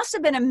 it must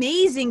have been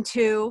amazing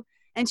too.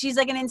 And she's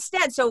like, and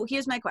instead, so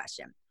here's my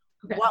question.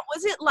 Okay. What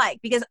was it like?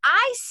 Because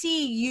I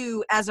see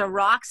you as a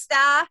rock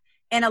star,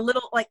 and a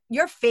little, like,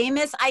 you're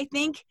famous, I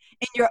think,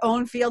 in your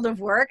own field of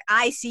work.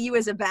 I see you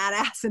as a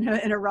badass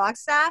and a rock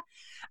star.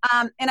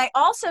 And I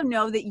also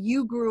know that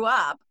you grew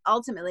up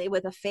ultimately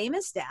with a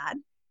famous dad,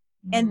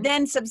 and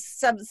then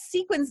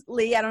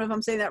subsequently, I don't know if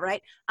I'm saying that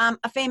right,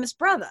 a famous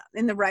brother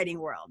in the writing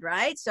world,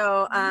 right?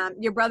 So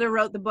your brother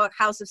wrote the book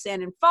House of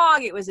Sand and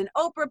Fog. It was an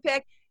Oprah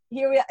pick.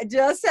 Here we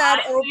just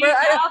had Oprah.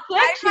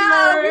 I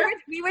know.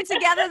 We were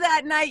together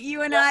that night,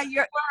 you and I.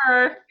 Your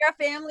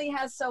family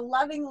has so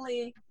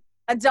lovingly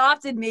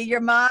adopted me.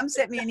 Your mom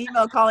sent me an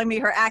email calling me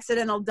her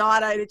accidental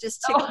daughter. It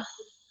just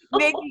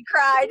made me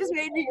cry. Just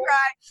made me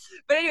cry.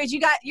 But anyways,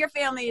 your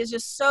family is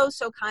just so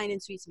kind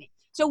and sweet to me.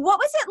 So what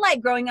was it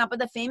like growing up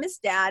with a famous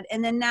dad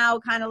and then now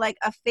kind of like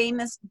a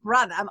famous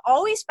brother? I'm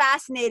always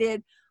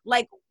fascinated,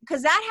 like,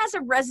 because that has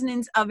a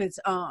resonance of its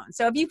own.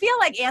 So if you feel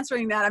like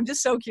answering that, I'm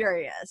just so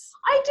curious.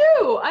 I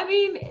do. I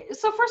mean,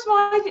 so first of all,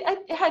 I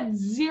had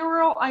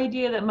zero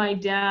idea that my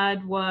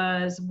dad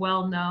was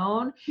well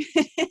known.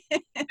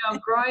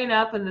 Growing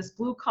up in this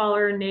blue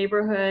collar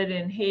neighborhood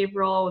in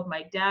Haverhill with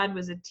my dad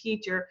was a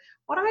teacher,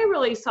 what I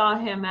really saw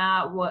him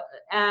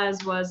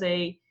as was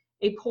a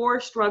poor,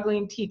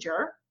 struggling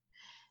teacher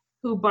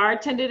who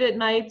bartended at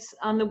nights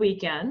on the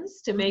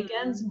weekends to make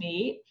ends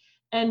meet,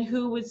 and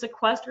who would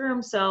sequester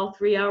himself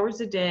 3 hours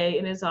a day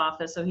in his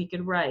office so he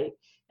could write.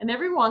 And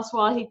every once in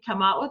a while he'd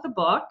come out with a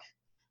book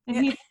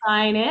and he'd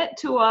sign it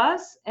to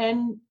us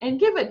and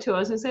give it to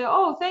us and say,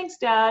 "Oh, thanks,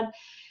 Dad."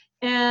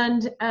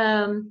 And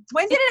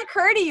when did it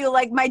occur to you,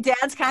 like, my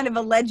dad's kind of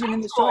a legend in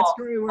the short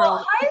story world?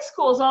 Well, high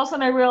school is all of a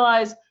sudden I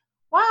realized,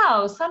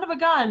 wow, son of a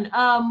gun.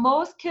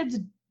 Most kids'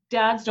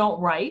 dads don't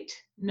write.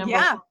 Number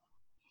one.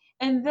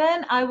 And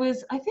then I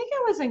think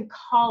I was in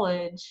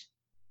college.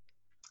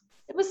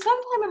 It was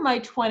sometime in my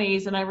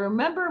 20s, and I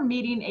remember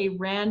meeting a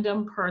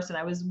random person.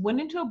 went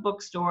into a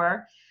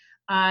bookstore.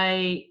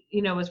 I,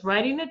 was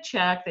writing a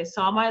check. They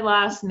saw my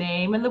last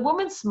name, and the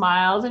woman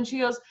smiled, and she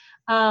goes,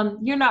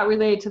 "You're not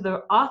related to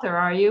the author,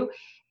 are you?"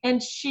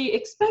 And she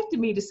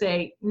expected me to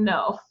say,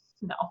 no.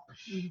 And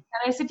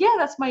I said, "Yeah,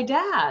 that's my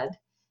dad."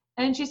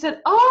 And she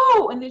said,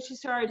 "Oh," and then she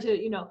started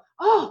to,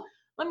 "Oh,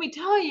 let me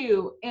tell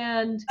you."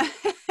 And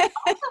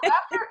also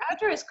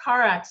after his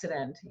car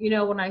accident,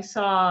 when I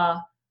saw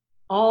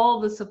all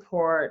the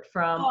support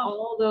from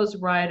all those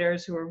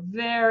writers who were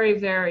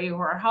who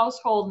are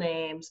household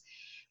names,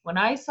 when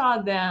I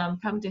saw them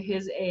come to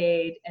his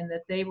aid and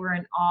that they were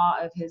in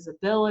awe of his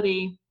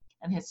ability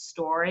and his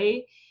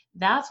story,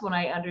 that's when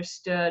I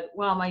understood,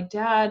 well, my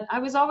dad, I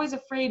was always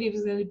afraid he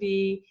was going to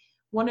be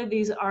one of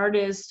these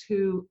artists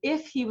who,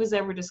 if he was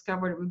ever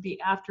discovered, it would be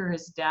after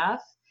his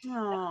death.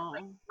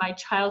 Like my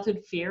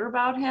childhood fear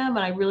about him, and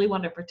I really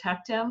wanted to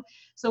protect him.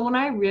 So when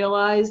I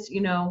realized,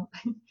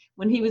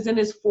 when he was in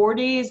his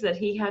 40s, that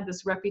he had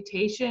this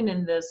reputation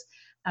and this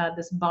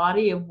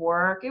body of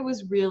work, it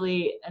was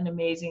really an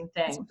amazing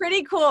thing. It's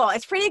pretty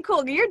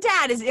cool. Your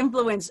dad has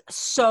influenced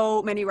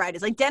so many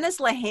writers. Like Dennis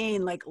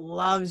Lehane, like,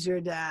 loves your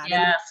dad.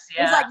 Yes,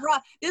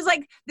 There's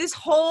like this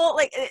whole,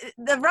 like,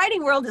 the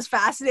writing world is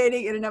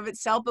fascinating in and of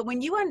itself. But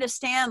when you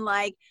understand,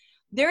 like,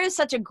 there is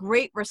such a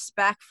great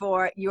respect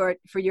for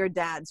your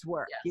dad's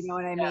work. Yes, you know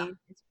what I mean?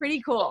 It's pretty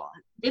cool.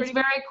 It's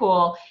very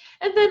cool.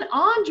 And then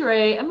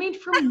Andre, I mean,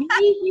 for me,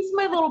 he's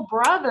my little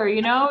brother,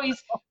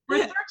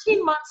 we're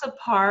 13 months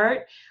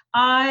apart.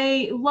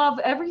 I love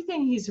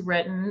everything he's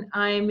written.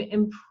 I'm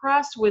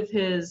impressed with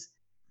his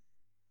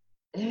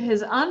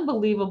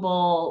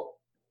unbelievable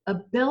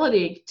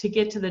ability to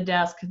get to the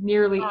desk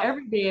nearly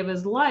every day of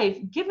his life,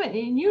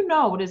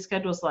 and what his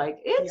schedule's like.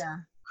 It's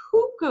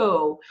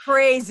cuckoo.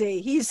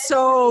 Crazy. He's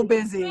so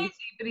busy. Crazy,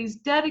 but he's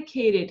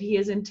dedicated. He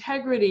has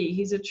integrity.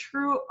 He's a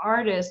true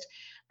artist.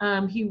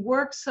 He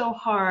works so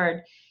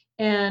hard.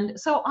 And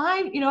so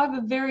I have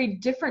a very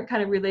different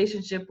kind of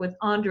relationship with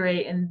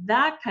Andre and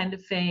that kind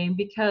of fame,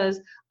 because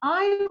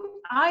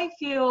I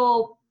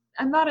feel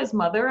I'm not his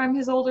mother, I'm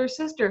his older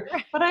sister,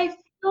 but I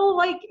feel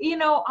like,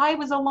 I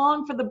was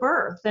along for the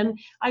birth, and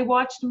I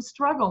watched him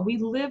struggle. We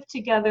lived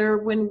together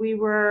when we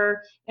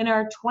were in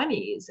our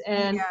 20s,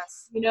 and,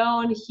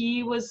 and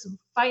he was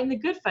fighting the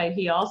good fight.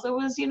 He also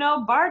was,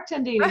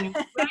 bartending and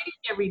writing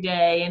every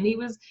day. And he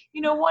was,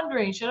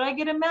 wondering, should I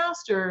get a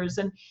master's?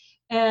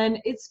 And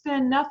it's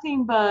been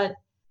nothing but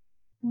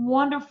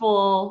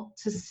wonderful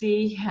to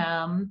see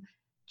him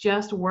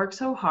just work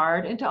so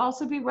hard and to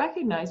also be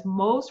recognized.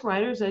 Most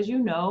writers, as you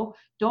know,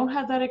 don't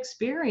have that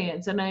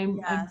experience. And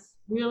I'm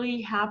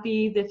really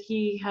happy that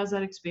he has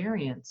that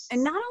experience.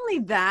 And not only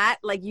that,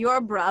 like, your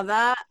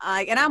brother,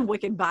 and I'm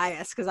wicked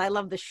biased because I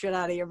love the shit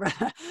out of your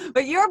brother,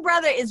 but your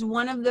brother is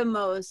one of the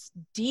most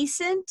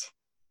decent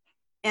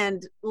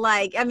and,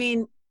 like, I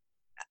mean,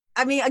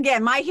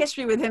 again, my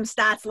history with him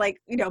starts,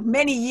 like,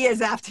 many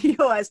years after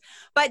yours.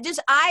 But just,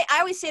 I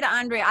always say to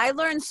Andre, I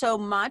learned so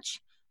much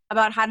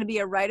about how to be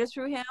a writer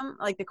through him,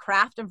 like the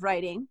craft of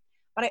writing,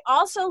 but I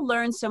also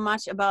learned so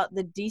much about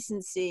the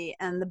decency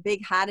and the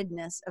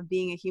big-heartedness of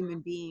being a human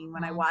being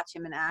when I watch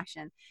him in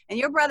action. And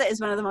your brother is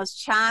one of the most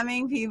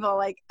charming people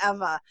like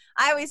ever.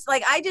 I always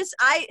like, I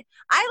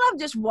love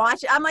just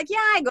watching. I'm like, yeah,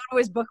 I go to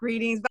his book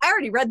readings, but I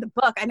already read the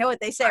book. I know what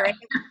they say, right?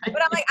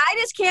 But I'm like, I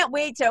just can't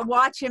wait to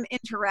watch him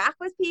interact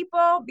with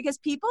people, because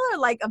people are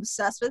like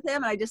obsessed with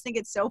him. And I just think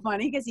it's so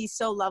funny because he's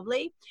so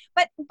lovely.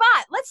 But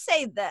let's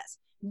say this,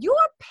 your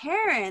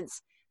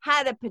parents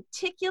had a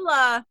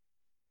particular,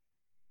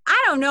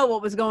 I don't know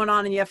what was going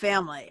on in your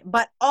family,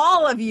 but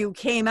all of you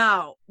came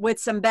out with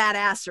some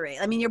badassery.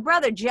 I mean, your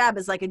brother Jeb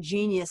is like a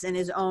genius in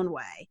his own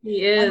way.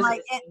 He is, and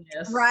like,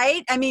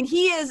 right? I mean,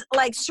 he is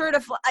like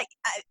certified.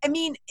 I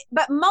mean,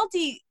 but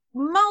multi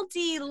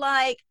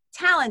like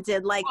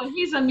talented. Like, well,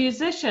 he's a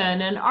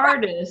musician, an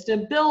artist, a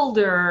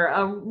builder,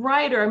 a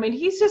writer. I mean,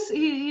 he's just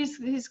he's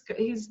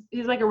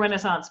like a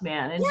Renaissance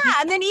man. And yeah,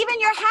 and then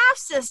even your half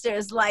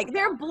sisters, like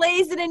they're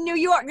blazing in New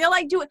York. They're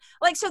like doing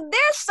like, so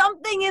there's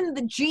something in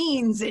the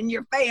genes in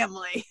your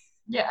family.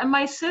 Yeah, and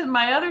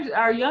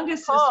our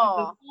youngest sister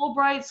is a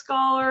Fulbright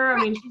scholar.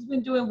 I mean, she's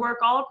been doing work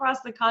all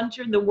across the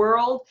country, the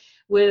world,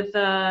 with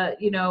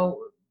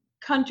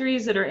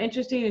countries that are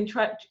interested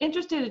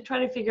to try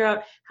to figure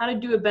out how to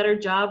do a better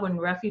job when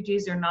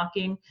refugees are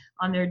knocking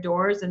on their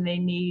doors and they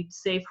need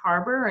safe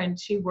harbor, and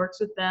she works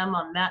with them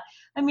on that.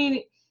 I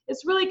mean,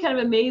 it's really kind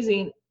of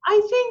amazing.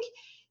 I think,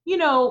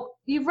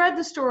 you've read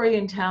the story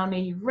in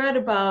Townie, you've read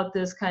about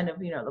this kind of,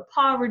 the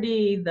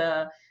poverty,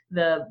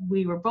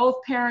 we were both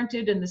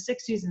parented in the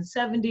 60s and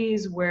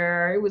 70s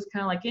where it was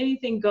kind of like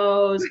anything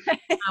goes.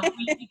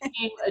 We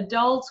became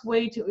adults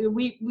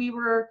we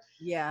were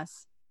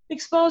yes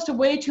exposed to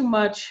way too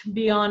much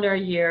beyond our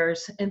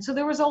years. And so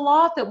there was a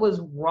lot that was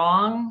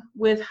wrong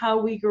with how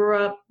we grew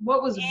up.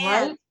 What was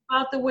right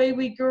about the way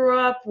we grew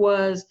up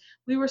was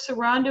we were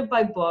surrounded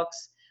by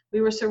books.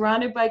 We were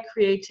surrounded by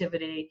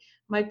creativity.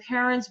 My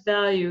parents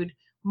valued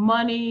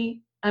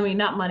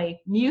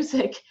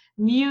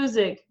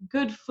music,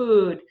 good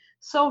food,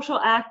 social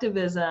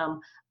activism,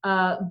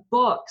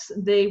 books.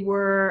 They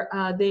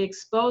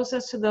exposed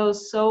us to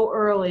those so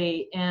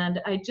early,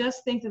 and I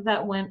just think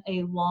that went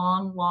a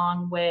long,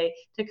 long way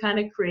to kind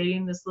of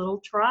creating this little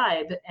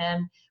tribe,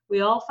 and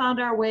we all found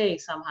our way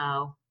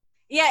somehow.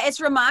 Yeah, it's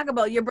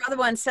remarkable. Your brother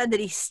once said that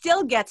he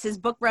still gets his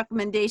book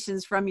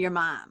recommendations from your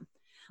mom.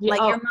 Yeah,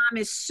 like your mom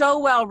is so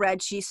well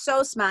read. She's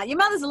so smart. Your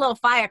mother's a little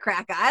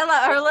firecracker. I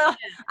love her.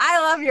 I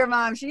love your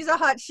mom. She's a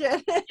hot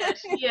shit. Yes,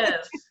 she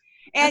is.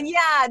 And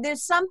yeah,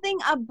 there's something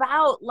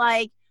about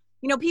like,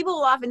 people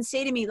will often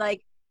say to me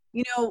like,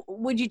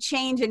 would you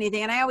change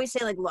anything? And I always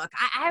say like, look,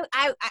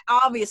 I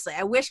obviously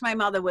I wish my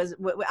mother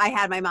I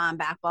had my mom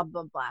back, blah,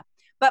 blah, blah.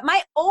 But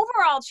my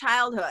overall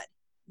childhood,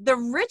 the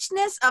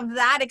richness of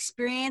that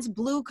experience,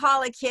 blue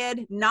collar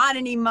kid, not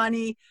any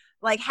money,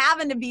 like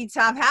having to be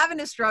tough, having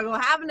to struggle,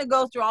 having to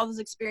go through all those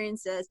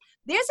experiences.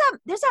 There's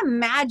a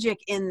magic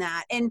in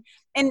that. And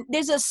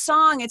there's a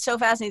song, it's so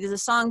fascinating.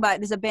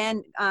 There's a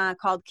band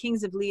called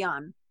Kings of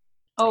Leon.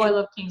 Oh, I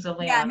love Kings of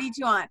Leon. Yeah, me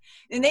too.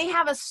 And they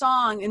have a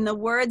song, and the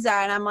words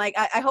are, and I'm like,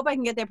 I hope I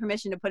can get their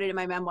permission to put it in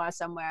my memoir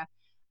somewhere.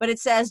 But it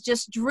says,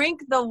 just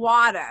drink the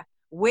water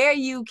where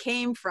you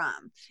came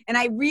from. And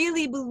I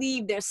really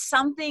believe there's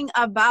something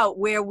about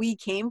where we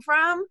came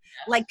from.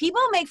 Like,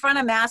 people make fun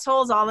of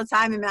massholes all the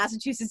time in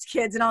Massachusetts,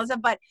 kids and all this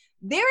stuff, but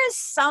there is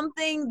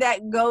something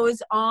that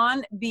goes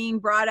on being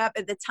brought up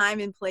at the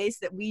time and place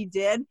that we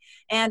did.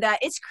 And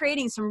it's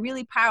creating some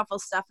really powerful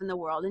stuff in the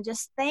world. And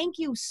just thank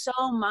you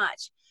so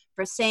much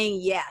for saying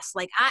yes.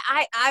 Like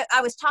I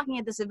was talking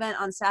at this event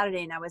on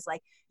Saturday, and I was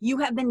like, you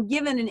have been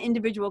given an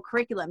individual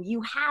curriculum.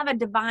 You have a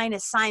divine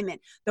assignment.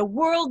 The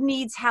world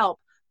needs help.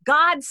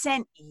 God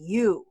sent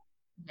you.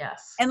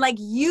 Yes. And like,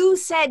 you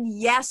said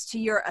yes to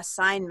your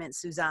assignment,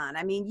 Suzanne.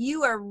 I mean,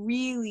 you are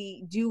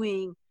really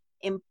doing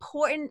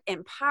important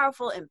and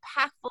powerful,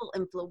 impactful,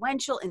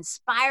 influential,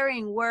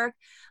 inspiring work.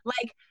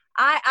 Like,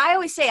 I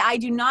always say, I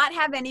do not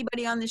have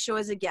anybody on the show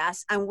as a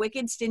guest. I'm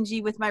wicked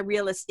stingy with my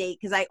real estate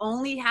because I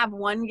only have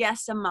one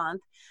guest a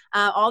month.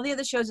 All the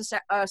other shows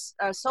are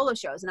solo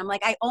shows. And I'm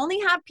like, I only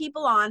have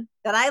people on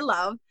that I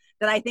love,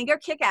 that I think are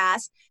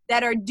kick-ass,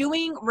 that are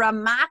doing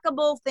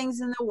remarkable things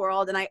in the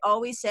world. And I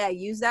always say, I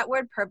use that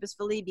word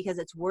purposefully because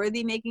it's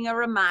worthy making a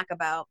remark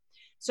about.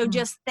 So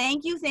just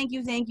thank you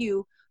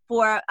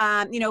for,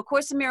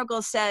 Course in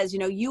Miracles says,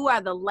 you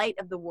are the light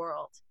of the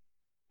world.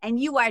 And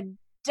you are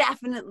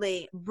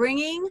definitely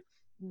bringing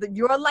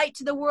your light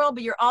to the world,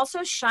 but you're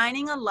also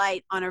shining a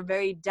light on a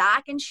very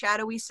dark and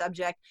shadowy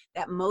subject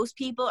that most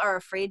people are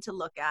afraid to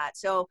look at.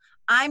 So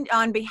I'm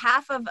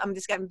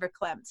just getting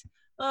verklempt.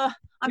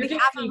 On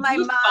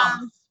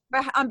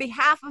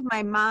behalf of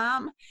my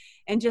mom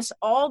and just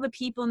all the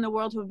people in the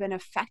world who have been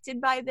affected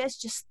by this,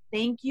 just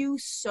thank you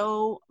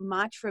so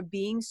much for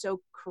being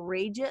so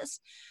courageous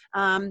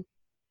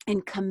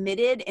and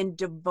committed and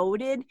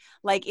devoted.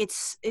 Like,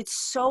 it's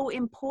so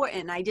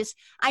important.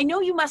 I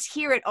know you must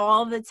hear it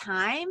all the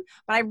time,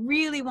 but I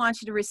really want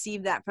you to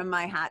receive that from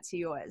my heart to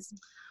yours.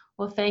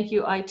 Well, thank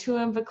you. I too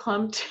am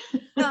verklempt.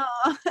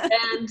 Oh.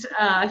 And,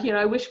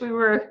 I wish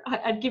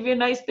I'd give you a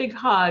nice big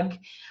hug,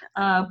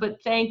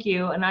 but thank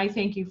you. And I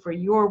thank you for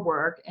your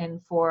work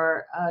and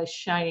for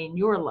shining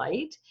your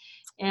light.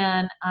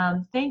 And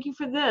thank you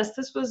for this.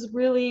 This was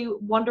really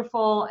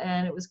wonderful,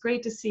 and it was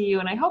great to see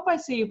you. And I hope I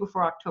see you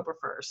before October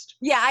 1st.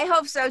 Yeah, I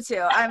hope so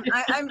too. I'm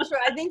sure.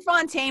 I think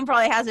Fontaine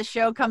probably has a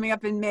show coming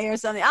up in May or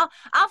something.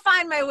 I'll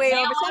find my way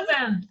over.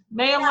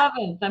 May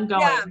 11th, I'm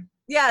going. Yeah.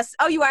 Yes.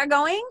 Oh, you are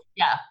going?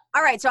 Yeah.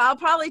 All right. So I'll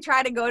probably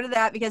try to go to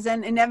that, because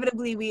then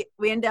inevitably we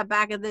end up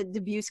back at the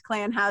Dubus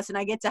clan house, and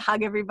I get to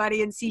hug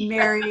everybody and see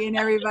Mary and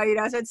everybody.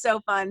 So it's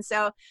so fun.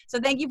 So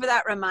thank you for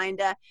that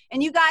reminder.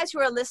 And you guys who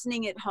are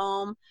listening at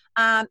home,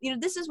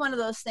 this is one of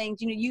those things,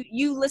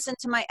 you listen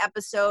to my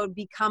episode,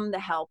 Become the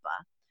Helper.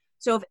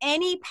 So if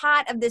any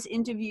part of this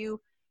interview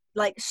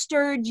like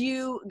stirred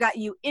you, got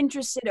you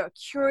interested or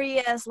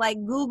curious, like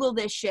Google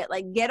this shit,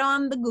 like get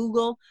on the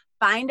Google,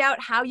 find out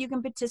how you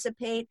can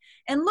participate.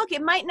 And look,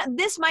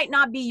 this might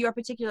not be your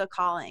particular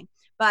calling,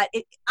 but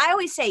I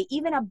always say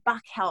even $1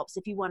 helps.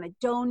 If you want to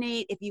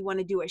donate, if you want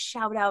to do a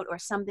shout out or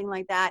something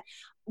like that.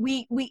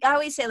 I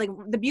always say, like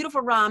the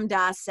beautiful Ram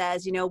Dass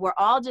says, we're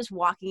all just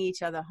walking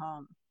each other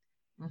home.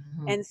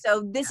 Mm-hmm. And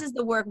so this is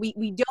the work.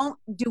 We don't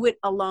do it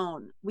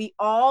alone. We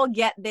all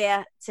get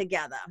there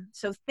together.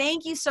 So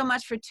thank you so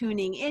much for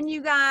tuning in,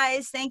 you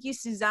guys. Thank you,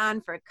 Suzanne,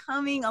 for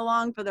coming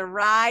along for the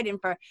ride and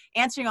for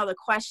answering all the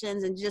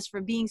questions and just for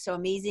being so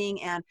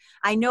amazing. And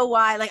I know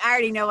why, I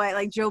already know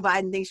why, Joe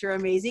Biden thinks you're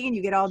amazing and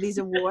you get all these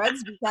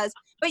awards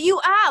but you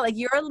are,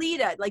 you're a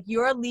leader,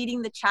 you're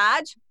leading the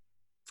charge.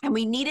 And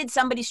we needed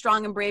somebody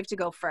strong and brave to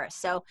go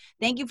first. So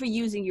thank you for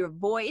using your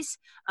voice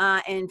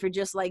and for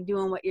just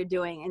doing what you're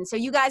doing. And so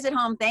you guys at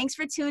home, thanks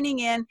for tuning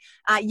in.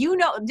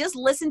 Just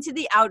listen to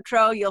the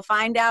outro. You'll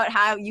find out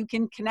how you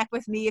can connect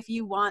with me if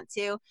you want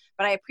to.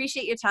 But I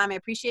appreciate your time. I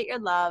appreciate your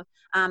love.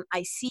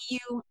 I see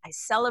you. I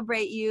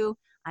celebrate you.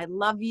 I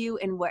love you.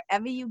 And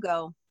wherever you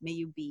go, may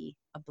you be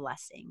a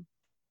blessing.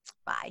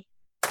 Bye.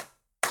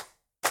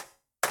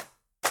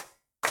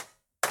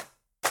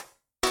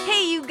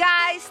 Hey, you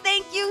guys,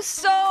 thank you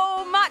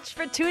so much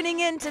for tuning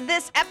in to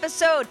this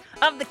episode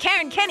of The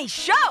Karen Kenney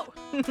Show.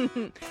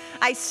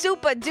 I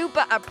super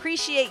duper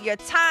appreciate your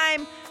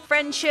time,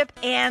 friendship,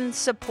 and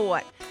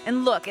support.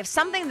 And look, if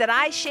something that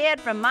I shared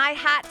from my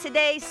heart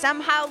today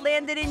somehow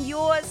landed in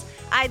yours,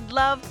 I'd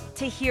love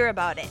to hear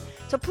about it.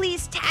 So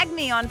please tag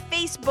me on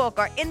Facebook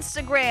or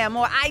Instagram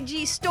or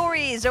IG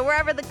stories or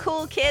wherever the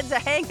cool kids are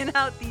hanging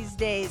out these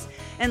days.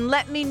 And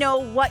let me know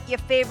what your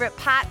favorite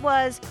part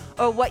was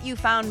or what you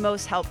found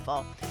most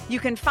helpful.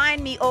 You can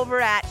find me over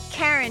at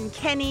Karen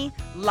Kenney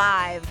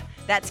Live.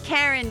 That's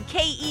Karen,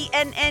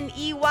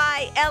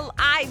 KENNEYLIVE.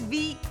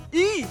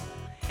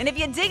 And if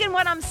you're digging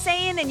what I'm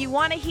saying and you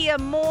want to hear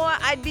more,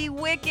 I'd be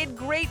wicked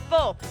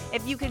grateful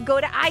if you could go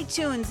to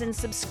iTunes and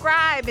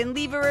subscribe and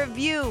leave a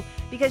review,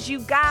 because you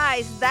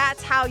guys,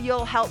 that's how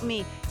you'll help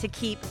me to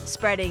keep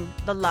spreading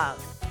the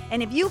love.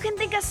 And if you can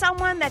think of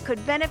someone that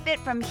could benefit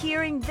from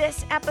hearing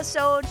this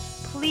episode,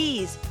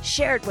 please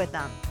share it with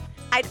them.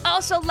 I'd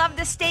also love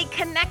to stay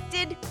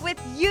connected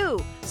with you.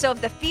 So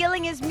if the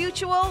feeling is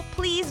mutual,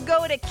 please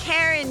go to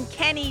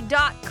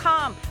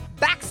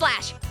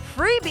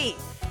KarenKenney.com/freebie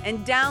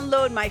and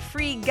download my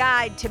free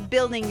guide to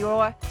building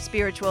your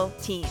spiritual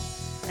team.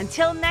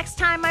 Until next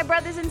time, my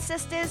brothers and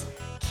sisters,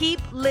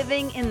 keep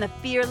living in the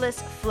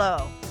fearless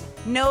flow.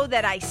 Know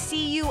that I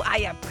see you, I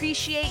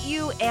appreciate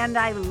you, and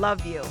I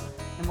love you.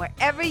 And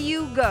wherever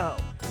you go,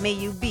 may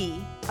you be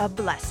a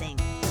blessing.